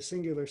estimate for the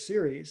singular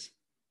series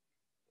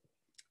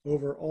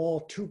over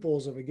all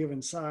tuples of a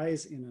given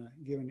size in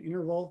a given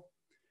interval.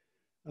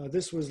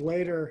 This was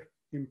later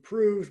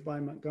improved by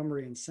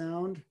Montgomery and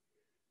Sound,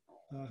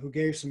 who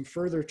gave some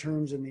further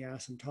terms in the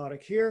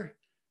asymptotic here.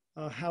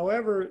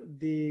 However,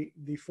 the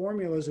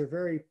formulas are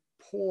very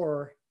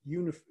poor,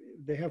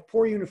 they have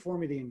poor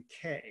uniformity in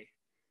K,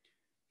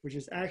 which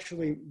is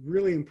actually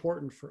really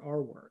important for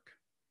our work.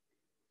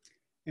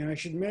 And I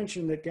should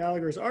mention that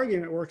Gallagher's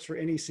argument works for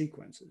any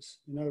sequences.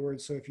 In other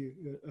words, so if you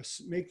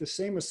make the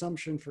same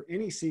assumption for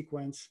any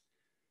sequence,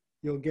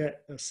 you'll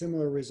get a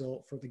similar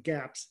result for the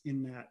gaps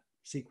in that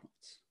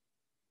sequence.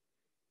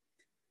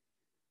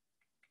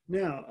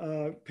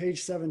 Now,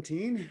 page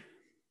 17.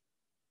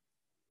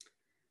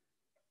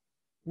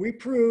 We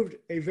proved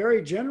a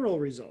very general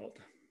result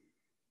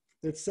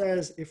that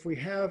says if we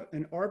have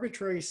an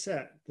arbitrary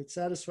set that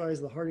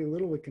satisfies the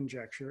Hardy-Littlewood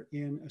conjecture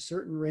in a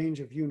certain range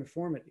of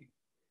uniformity.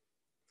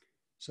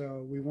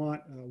 So we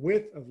want a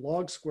width of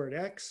log squared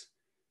x.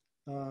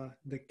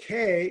 The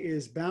k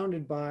is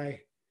bounded by,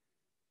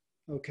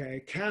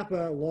 okay,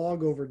 kappa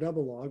log over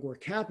double log, where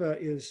kappa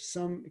is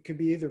it could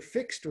be either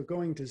fixed or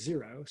going to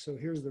 0. So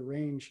here's the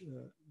range.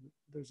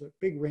 There's a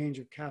big range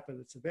of kappa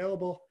that's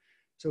available.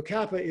 So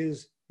kappa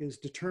is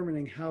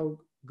determining how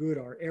good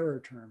our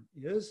error term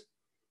is.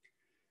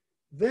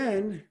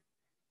 Then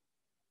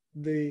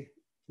the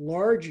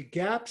large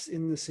gaps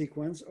in the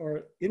sequence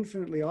are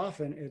infinitely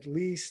often at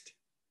least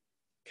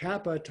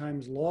kappa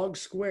times log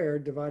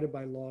squared divided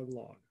by log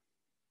log.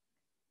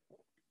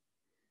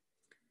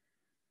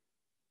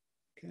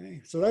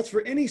 Okay, so that's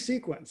for any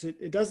sequence.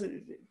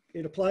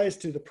 It applies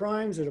to the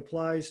primes, it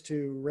applies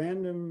to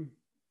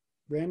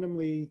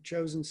randomly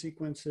chosen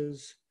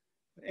sequences,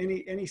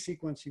 any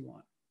sequence you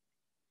want.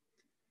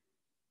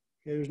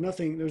 Okay, there's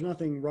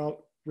nothing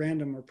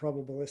random or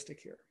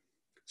probabilistic here.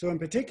 So in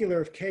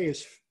particular, if k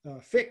is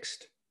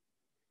fixed,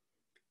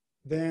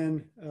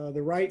 then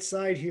the right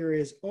side here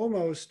is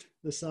almost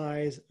the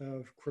size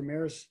of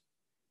Cramer's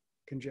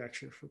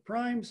conjecture for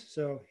primes.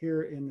 So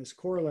here in this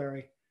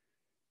corollary,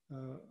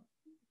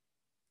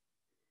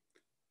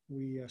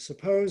 we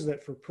suppose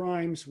that for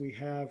primes, we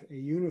have a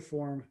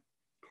uniform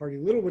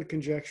Hardy-Littlewood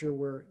conjecture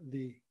where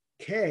the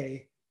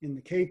k in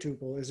the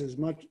k-tuple is as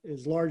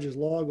large as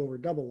log over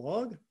double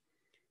log,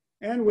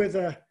 and with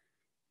a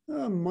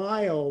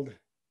mild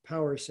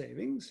power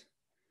savings,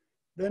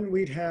 then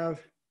we'd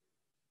have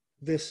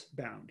this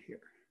bound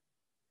here.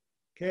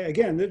 Okay,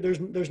 again,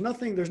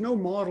 there's no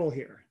model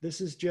here. This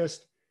is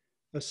just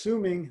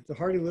assuming the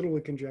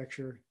Hardy-Littlewood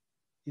conjecture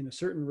in a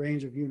certain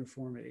range of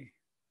uniformity.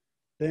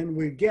 Then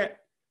we get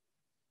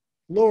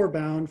lower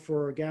bound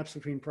for gaps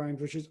between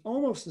primes, which is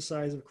almost the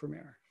size of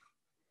Cramer.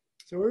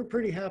 So we're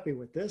pretty happy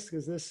with this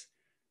because this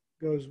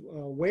goes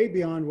way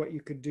beyond what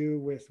you could do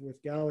with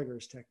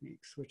Gallagher's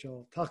techniques, which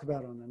I'll talk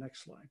about on the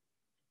next slide.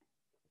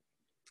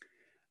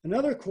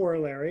 Another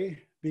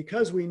corollary,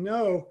 because we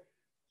know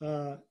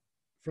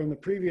from the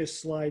previous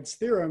slide's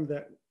theorem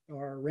that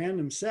our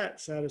random set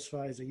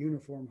satisfies a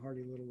uniform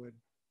Hardy-Littlewood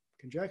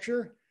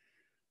conjecture.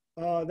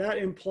 That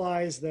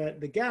implies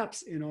that the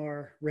gaps in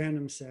our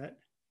random set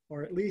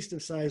are at least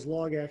of size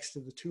log x to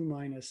the 2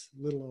 minus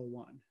little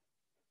o1.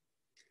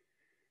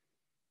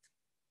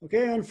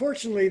 Okay,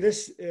 unfortunately,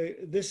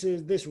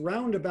 this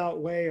roundabout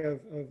way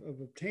of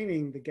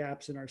obtaining the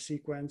gaps in our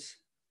sequence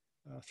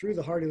through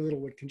the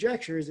Hardy-Littlewood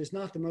conjectures is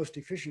not the most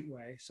efficient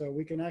way. So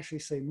we can actually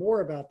say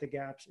more about the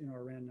gaps in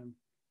our random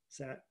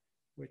set,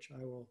 which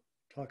I will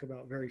talk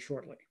about very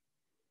shortly.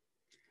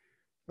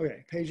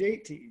 Okay, page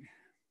 18.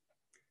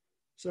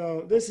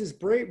 So this is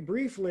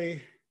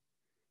briefly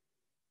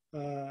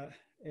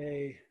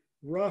a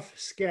rough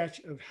sketch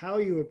of how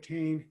you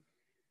obtain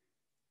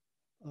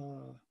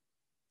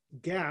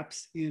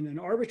gaps in an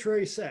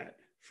arbitrary set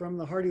from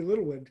the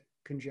Hardy-Littlewood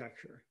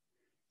conjecture.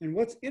 And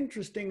what's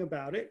interesting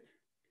about it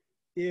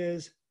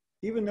is,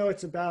 even though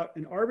it's about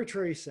an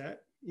arbitrary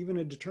set, even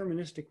a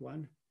deterministic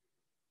one,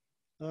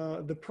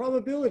 the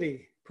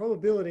probability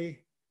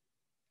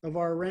of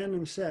our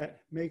random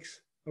set plays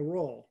a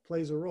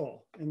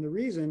role. And the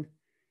reason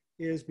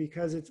is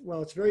because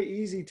it's very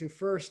easy to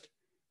first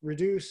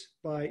reduce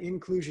by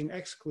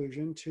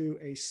inclusion-exclusion to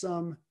a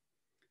sum,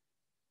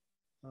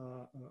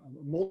 a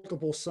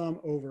multiple sum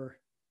over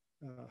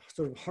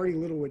sort of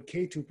Hardy-Littlewood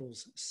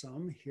k-tuples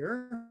sum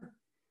here.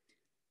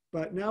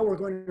 But now we're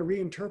going to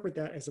reinterpret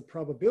that as a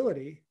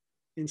probability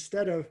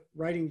instead of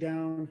writing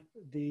down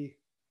the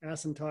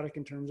asymptotic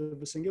in terms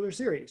of a singular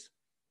series.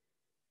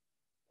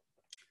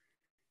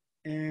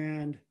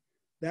 And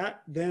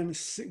that then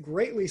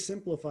greatly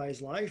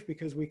simplifies life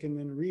because we can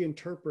then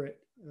reinterpret,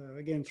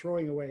 again,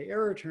 throwing away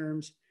error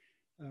terms,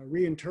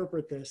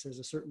 reinterpret this as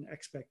a certain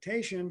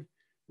expectation,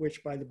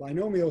 which by the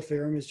binomial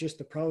theorem is just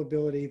the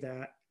probability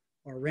that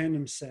our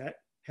random set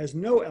has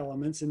no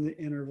elements in the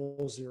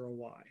interval 0,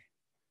 y.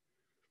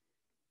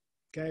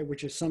 Okay,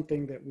 which is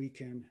something that we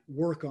can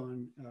work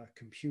on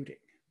computing.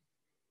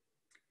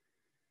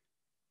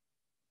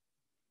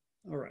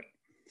 All right,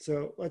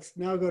 so let's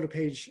now go to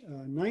page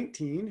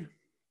 19.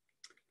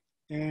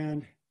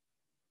 And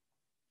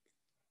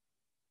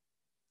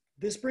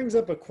this brings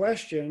up a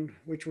question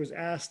which was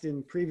asked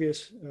in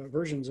previous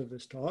versions of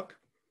this talk.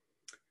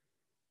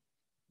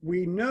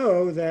 We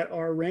know that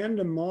our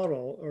random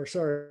model,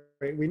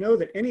 we know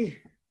that any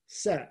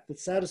set that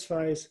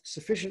satisfies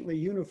sufficiently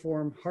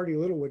uniform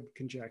Hardy-Littlewood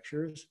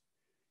conjectures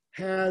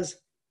has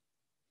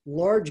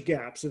large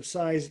gaps of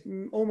size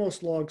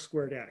almost log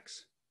squared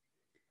x.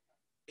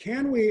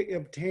 Can we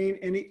obtain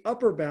any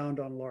upper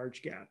bound on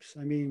large gaps?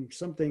 I mean,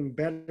 something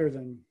better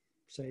than,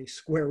 say,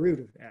 square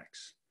root of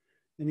x.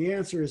 And the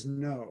answer is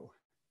no.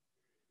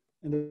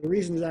 And the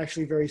reason is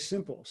actually very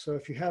simple. So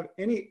if you have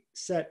any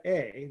set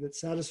A that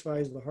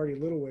satisfies the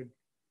Hardy-Littlewood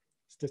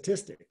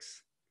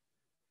statistics,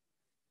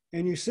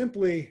 and you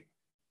simply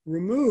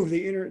remove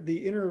the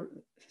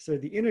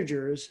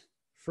integers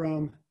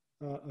from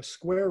a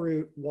square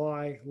root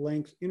y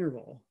length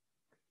interval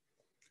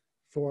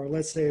for,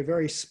 let's say, a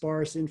very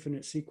sparse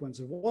infinite sequence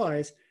of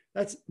y's,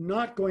 that's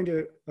not going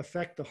to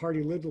affect the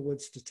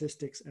Hardy-Littlewood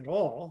statistics at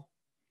all.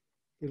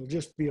 It'll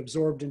just be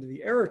absorbed into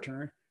the error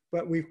term,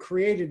 but we've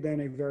created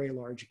then a very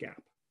large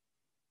gap.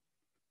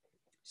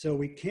 So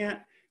we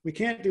can't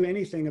do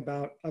anything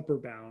about upper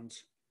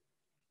bounds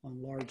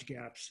on large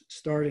gaps,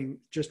 starting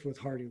just with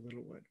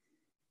Hardy-Littlewood.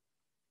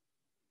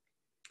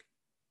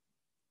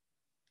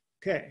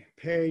 Okay,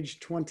 page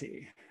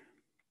 20.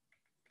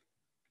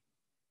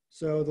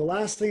 So the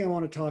last thing I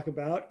want to talk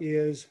about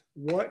is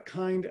what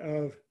kind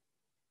of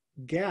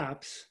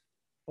gaps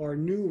our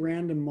new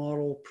random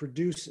model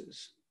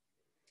produces.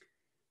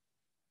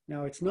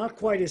 Now, it's not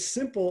quite as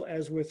simple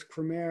as with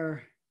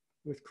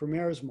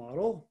Kremer's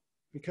model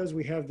because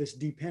we have this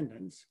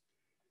dependence.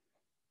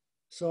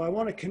 So I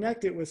want to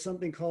connect it with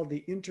something called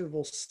the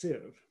interval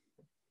sieve.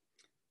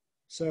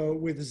 So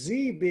with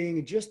z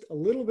being just a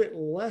little bit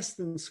less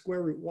than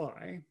square root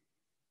y,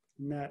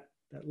 and that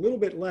little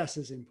bit less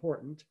is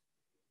important,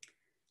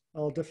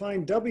 I'll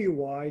define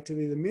wy to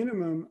be the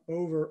minimum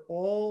over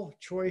all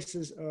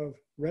choices of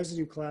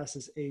residue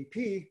classes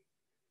AP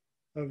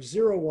of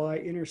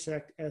 0y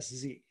intersect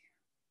sz.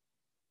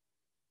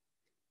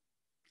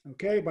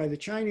 Okay, by the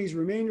Chinese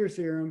remainder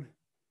theorem,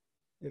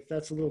 if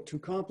that's a little too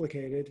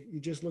complicated, you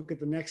just look at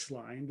the next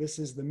line. This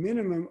is the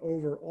minimum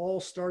over all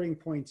starting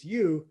points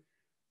u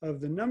of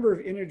the number of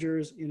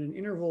integers in an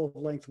interval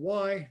of length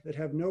y that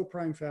have no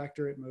prime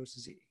factor at most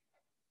z.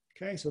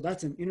 Okay, so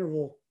that's an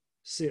interval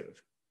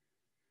sieve.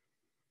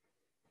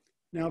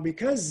 Now,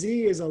 because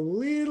z is a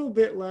little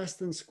bit less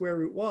than square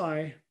root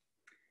y,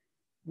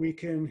 we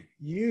can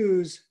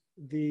use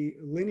the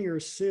linear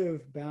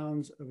sieve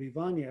bounds of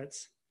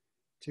Ivanets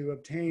to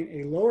obtain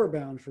a lower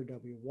bound for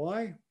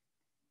wy.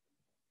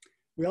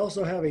 We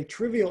also have a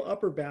trivial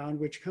upper bound,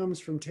 which comes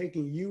from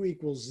taking u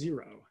equals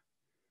 0,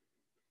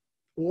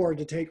 or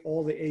to take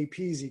all the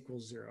APs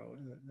equals 0.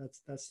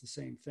 That's the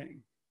same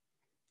thing.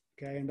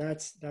 Okay, and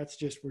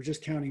we're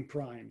just counting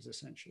primes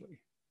essentially.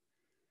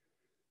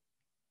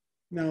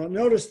 Now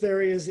notice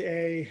there is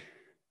a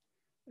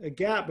a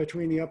gap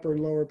between the upper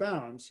and lower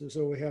bounds.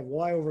 So we have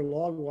y over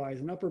log y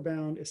as an upper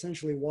bound,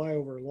 essentially y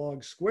over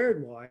log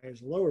squared y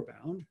as a lower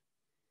bound.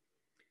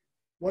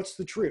 What's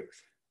the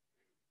truth?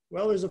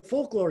 Well, there's a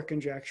folklore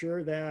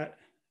conjecture that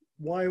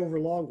y over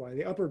log y,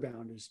 the upper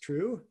bound, is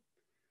true.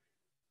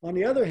 On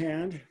the other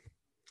hand,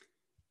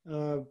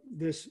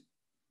 this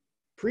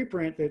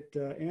preprint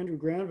that Andrew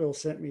Granville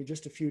sent me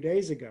just a few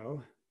days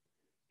ago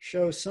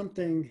shows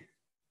something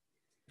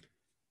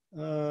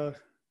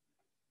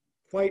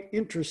quite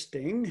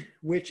interesting,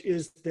 which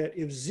is that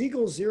if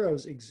Siegel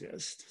zeros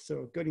exist,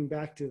 so getting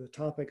back to the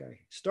topic I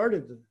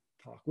started the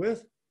talk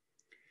with,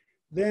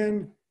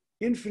 then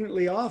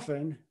infinitely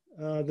often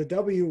the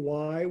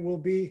wy will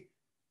be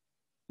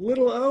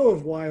little o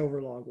of y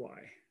over log y.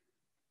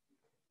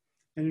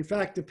 And in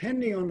fact,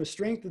 depending on the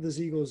strength of the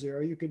Siegel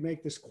zero, you could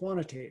make this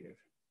quantitative.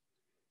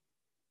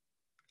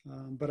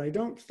 But I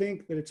don't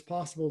think that it's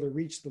possible to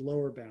reach the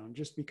lower bound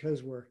just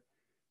because we're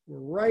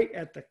right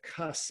at the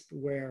cusp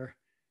where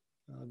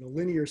the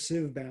linear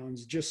sieve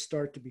bounds just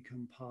start to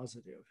become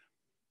positive.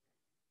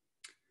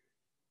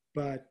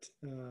 But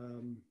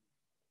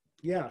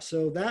yeah,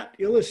 so that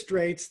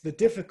illustrates the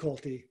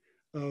difficulty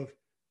of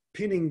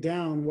pinning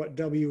down what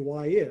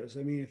wy is.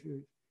 I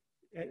mean,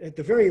 at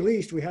the very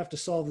least, we have to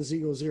solve the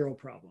Siegel zero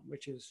problem,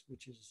 which is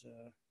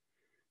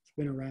it's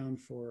been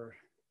around for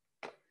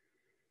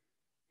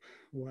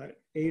what,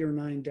 8 or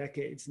 9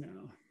 decades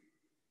now.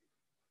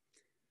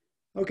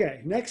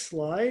 Okay, next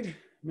slide.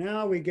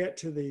 Now we get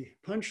to the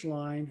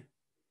punchline.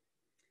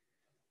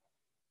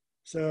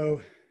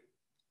 So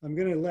I'm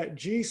going to let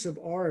G sub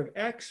r of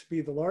x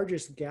be the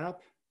largest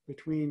gap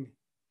between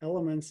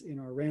elements in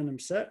our random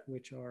set,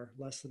 which are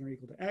less than or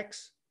equal to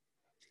x.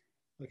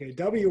 Okay,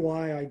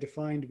 wy I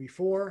defined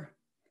before.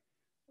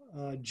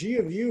 G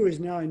of u is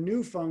now a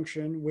new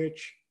function,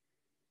 which,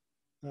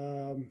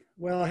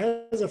 well,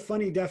 has a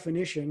funny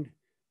definition.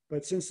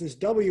 But since this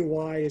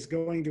wy is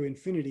going to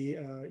infinity,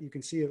 you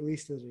can see at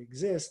least that it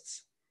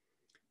exists.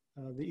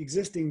 The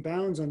existing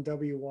bounds on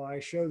wy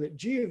show that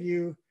g of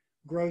u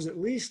grows at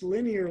least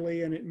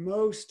linearly and at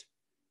most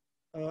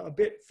a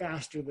bit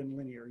faster than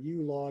linear,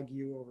 u log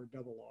u over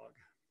double log.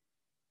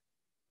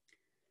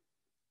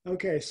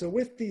 Okay, so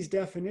with these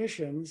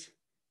definitions,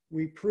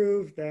 we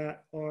prove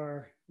that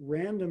our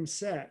random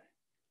set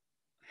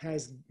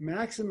has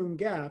maximum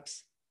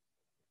gaps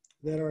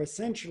that are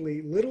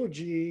essentially little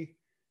g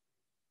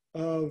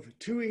of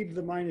 2e to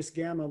the minus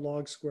gamma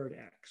log squared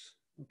x,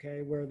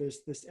 okay, where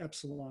there's this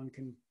epsilon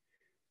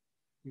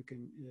you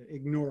can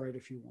ignore it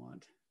if you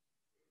want.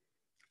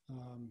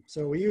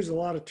 So we use a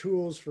lot of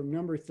tools from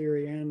number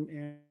theory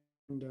and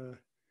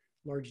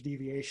large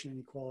deviation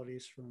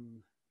inequalities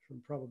from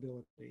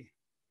probability.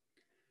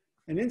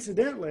 And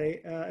incidentally,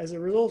 as a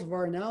result of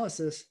our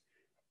analysis,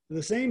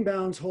 the same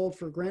bounds hold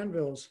for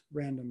Granville's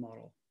random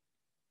model.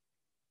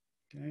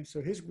 Okay,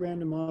 so his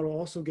random model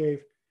also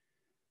gave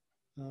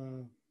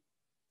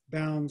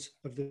bounds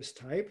of this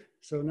type.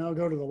 So now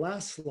go to the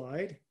last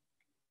slide.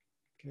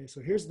 Okay,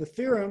 so here's the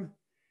theorem,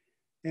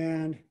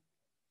 and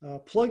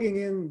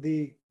plugging in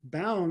the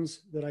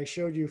bounds that I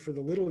showed you for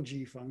the little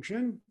g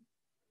function.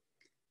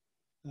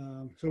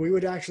 So we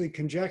would actually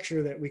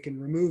conjecture that we can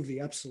remove the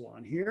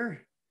epsilon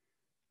here,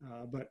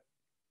 but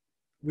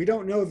we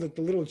don't know that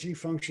the little g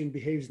function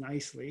behaves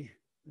nicely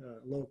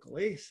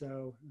locally,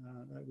 so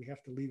we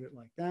have to leave it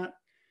like that.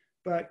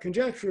 But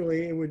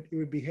conjecturally, it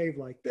would behave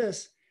like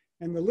this,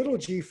 and the little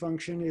g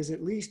function is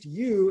at least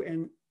u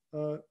and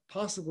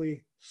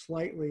possibly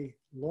slightly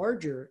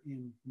larger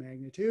in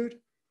magnitude.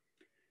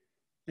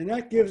 And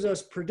that gives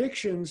us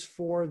predictions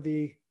for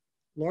the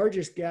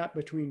largest gap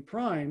between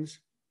primes,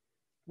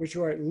 which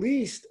are at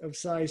least of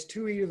size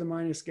 2e to the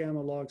minus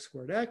gamma log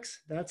squared x.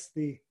 That's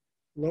the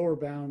lower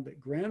bound that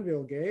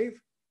Granville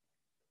gave.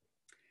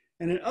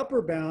 And an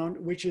upper bound,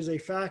 which is a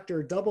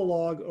factor double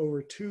log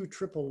over 2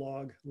 triple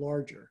log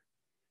larger.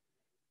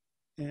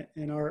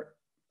 And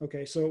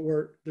okay,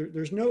 so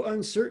there's no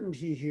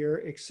uncertainty here,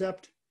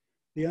 except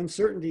the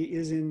uncertainty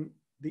is in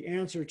the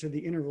answer to the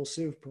interval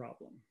sieve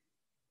problem.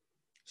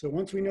 So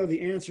once we know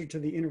the answer to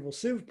the interval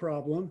sieve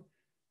problem,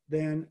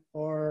 then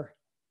our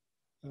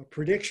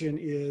prediction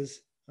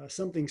is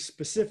something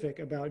specific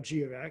about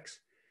g of x.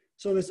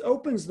 So this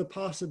opens the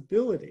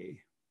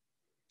possibility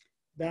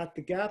that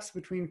the gaps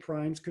between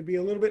primes could be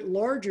a little bit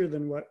larger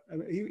than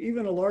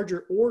even a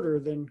larger order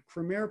than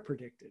Cramer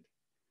predicted.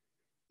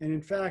 And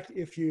in fact,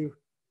 if you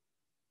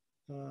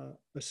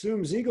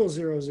assume Siegel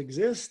zeros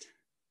exist,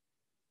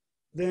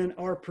 then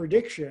our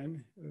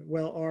prediction,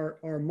 well,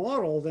 our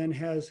model then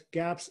has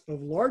gaps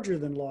of larger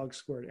than log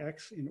squared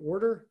x in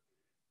order,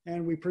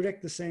 and we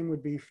predict the same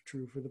would be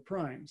true for the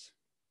primes.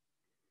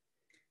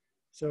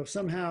 So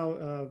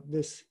somehow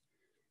this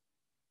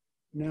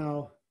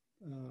now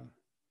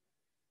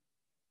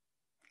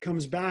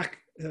comes back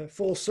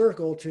full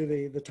circle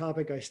to the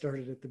topic I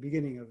started at the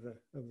beginning of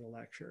the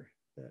lecture,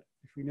 that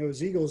if we know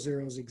Siegel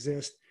zeros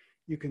exist,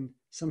 you can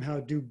somehow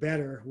do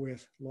better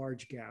with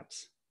large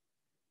gaps.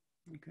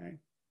 Okay,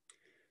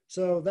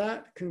 so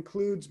that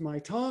concludes my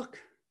talk.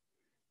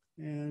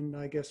 And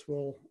I guess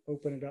we'll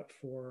open it up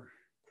for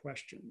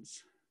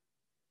questions.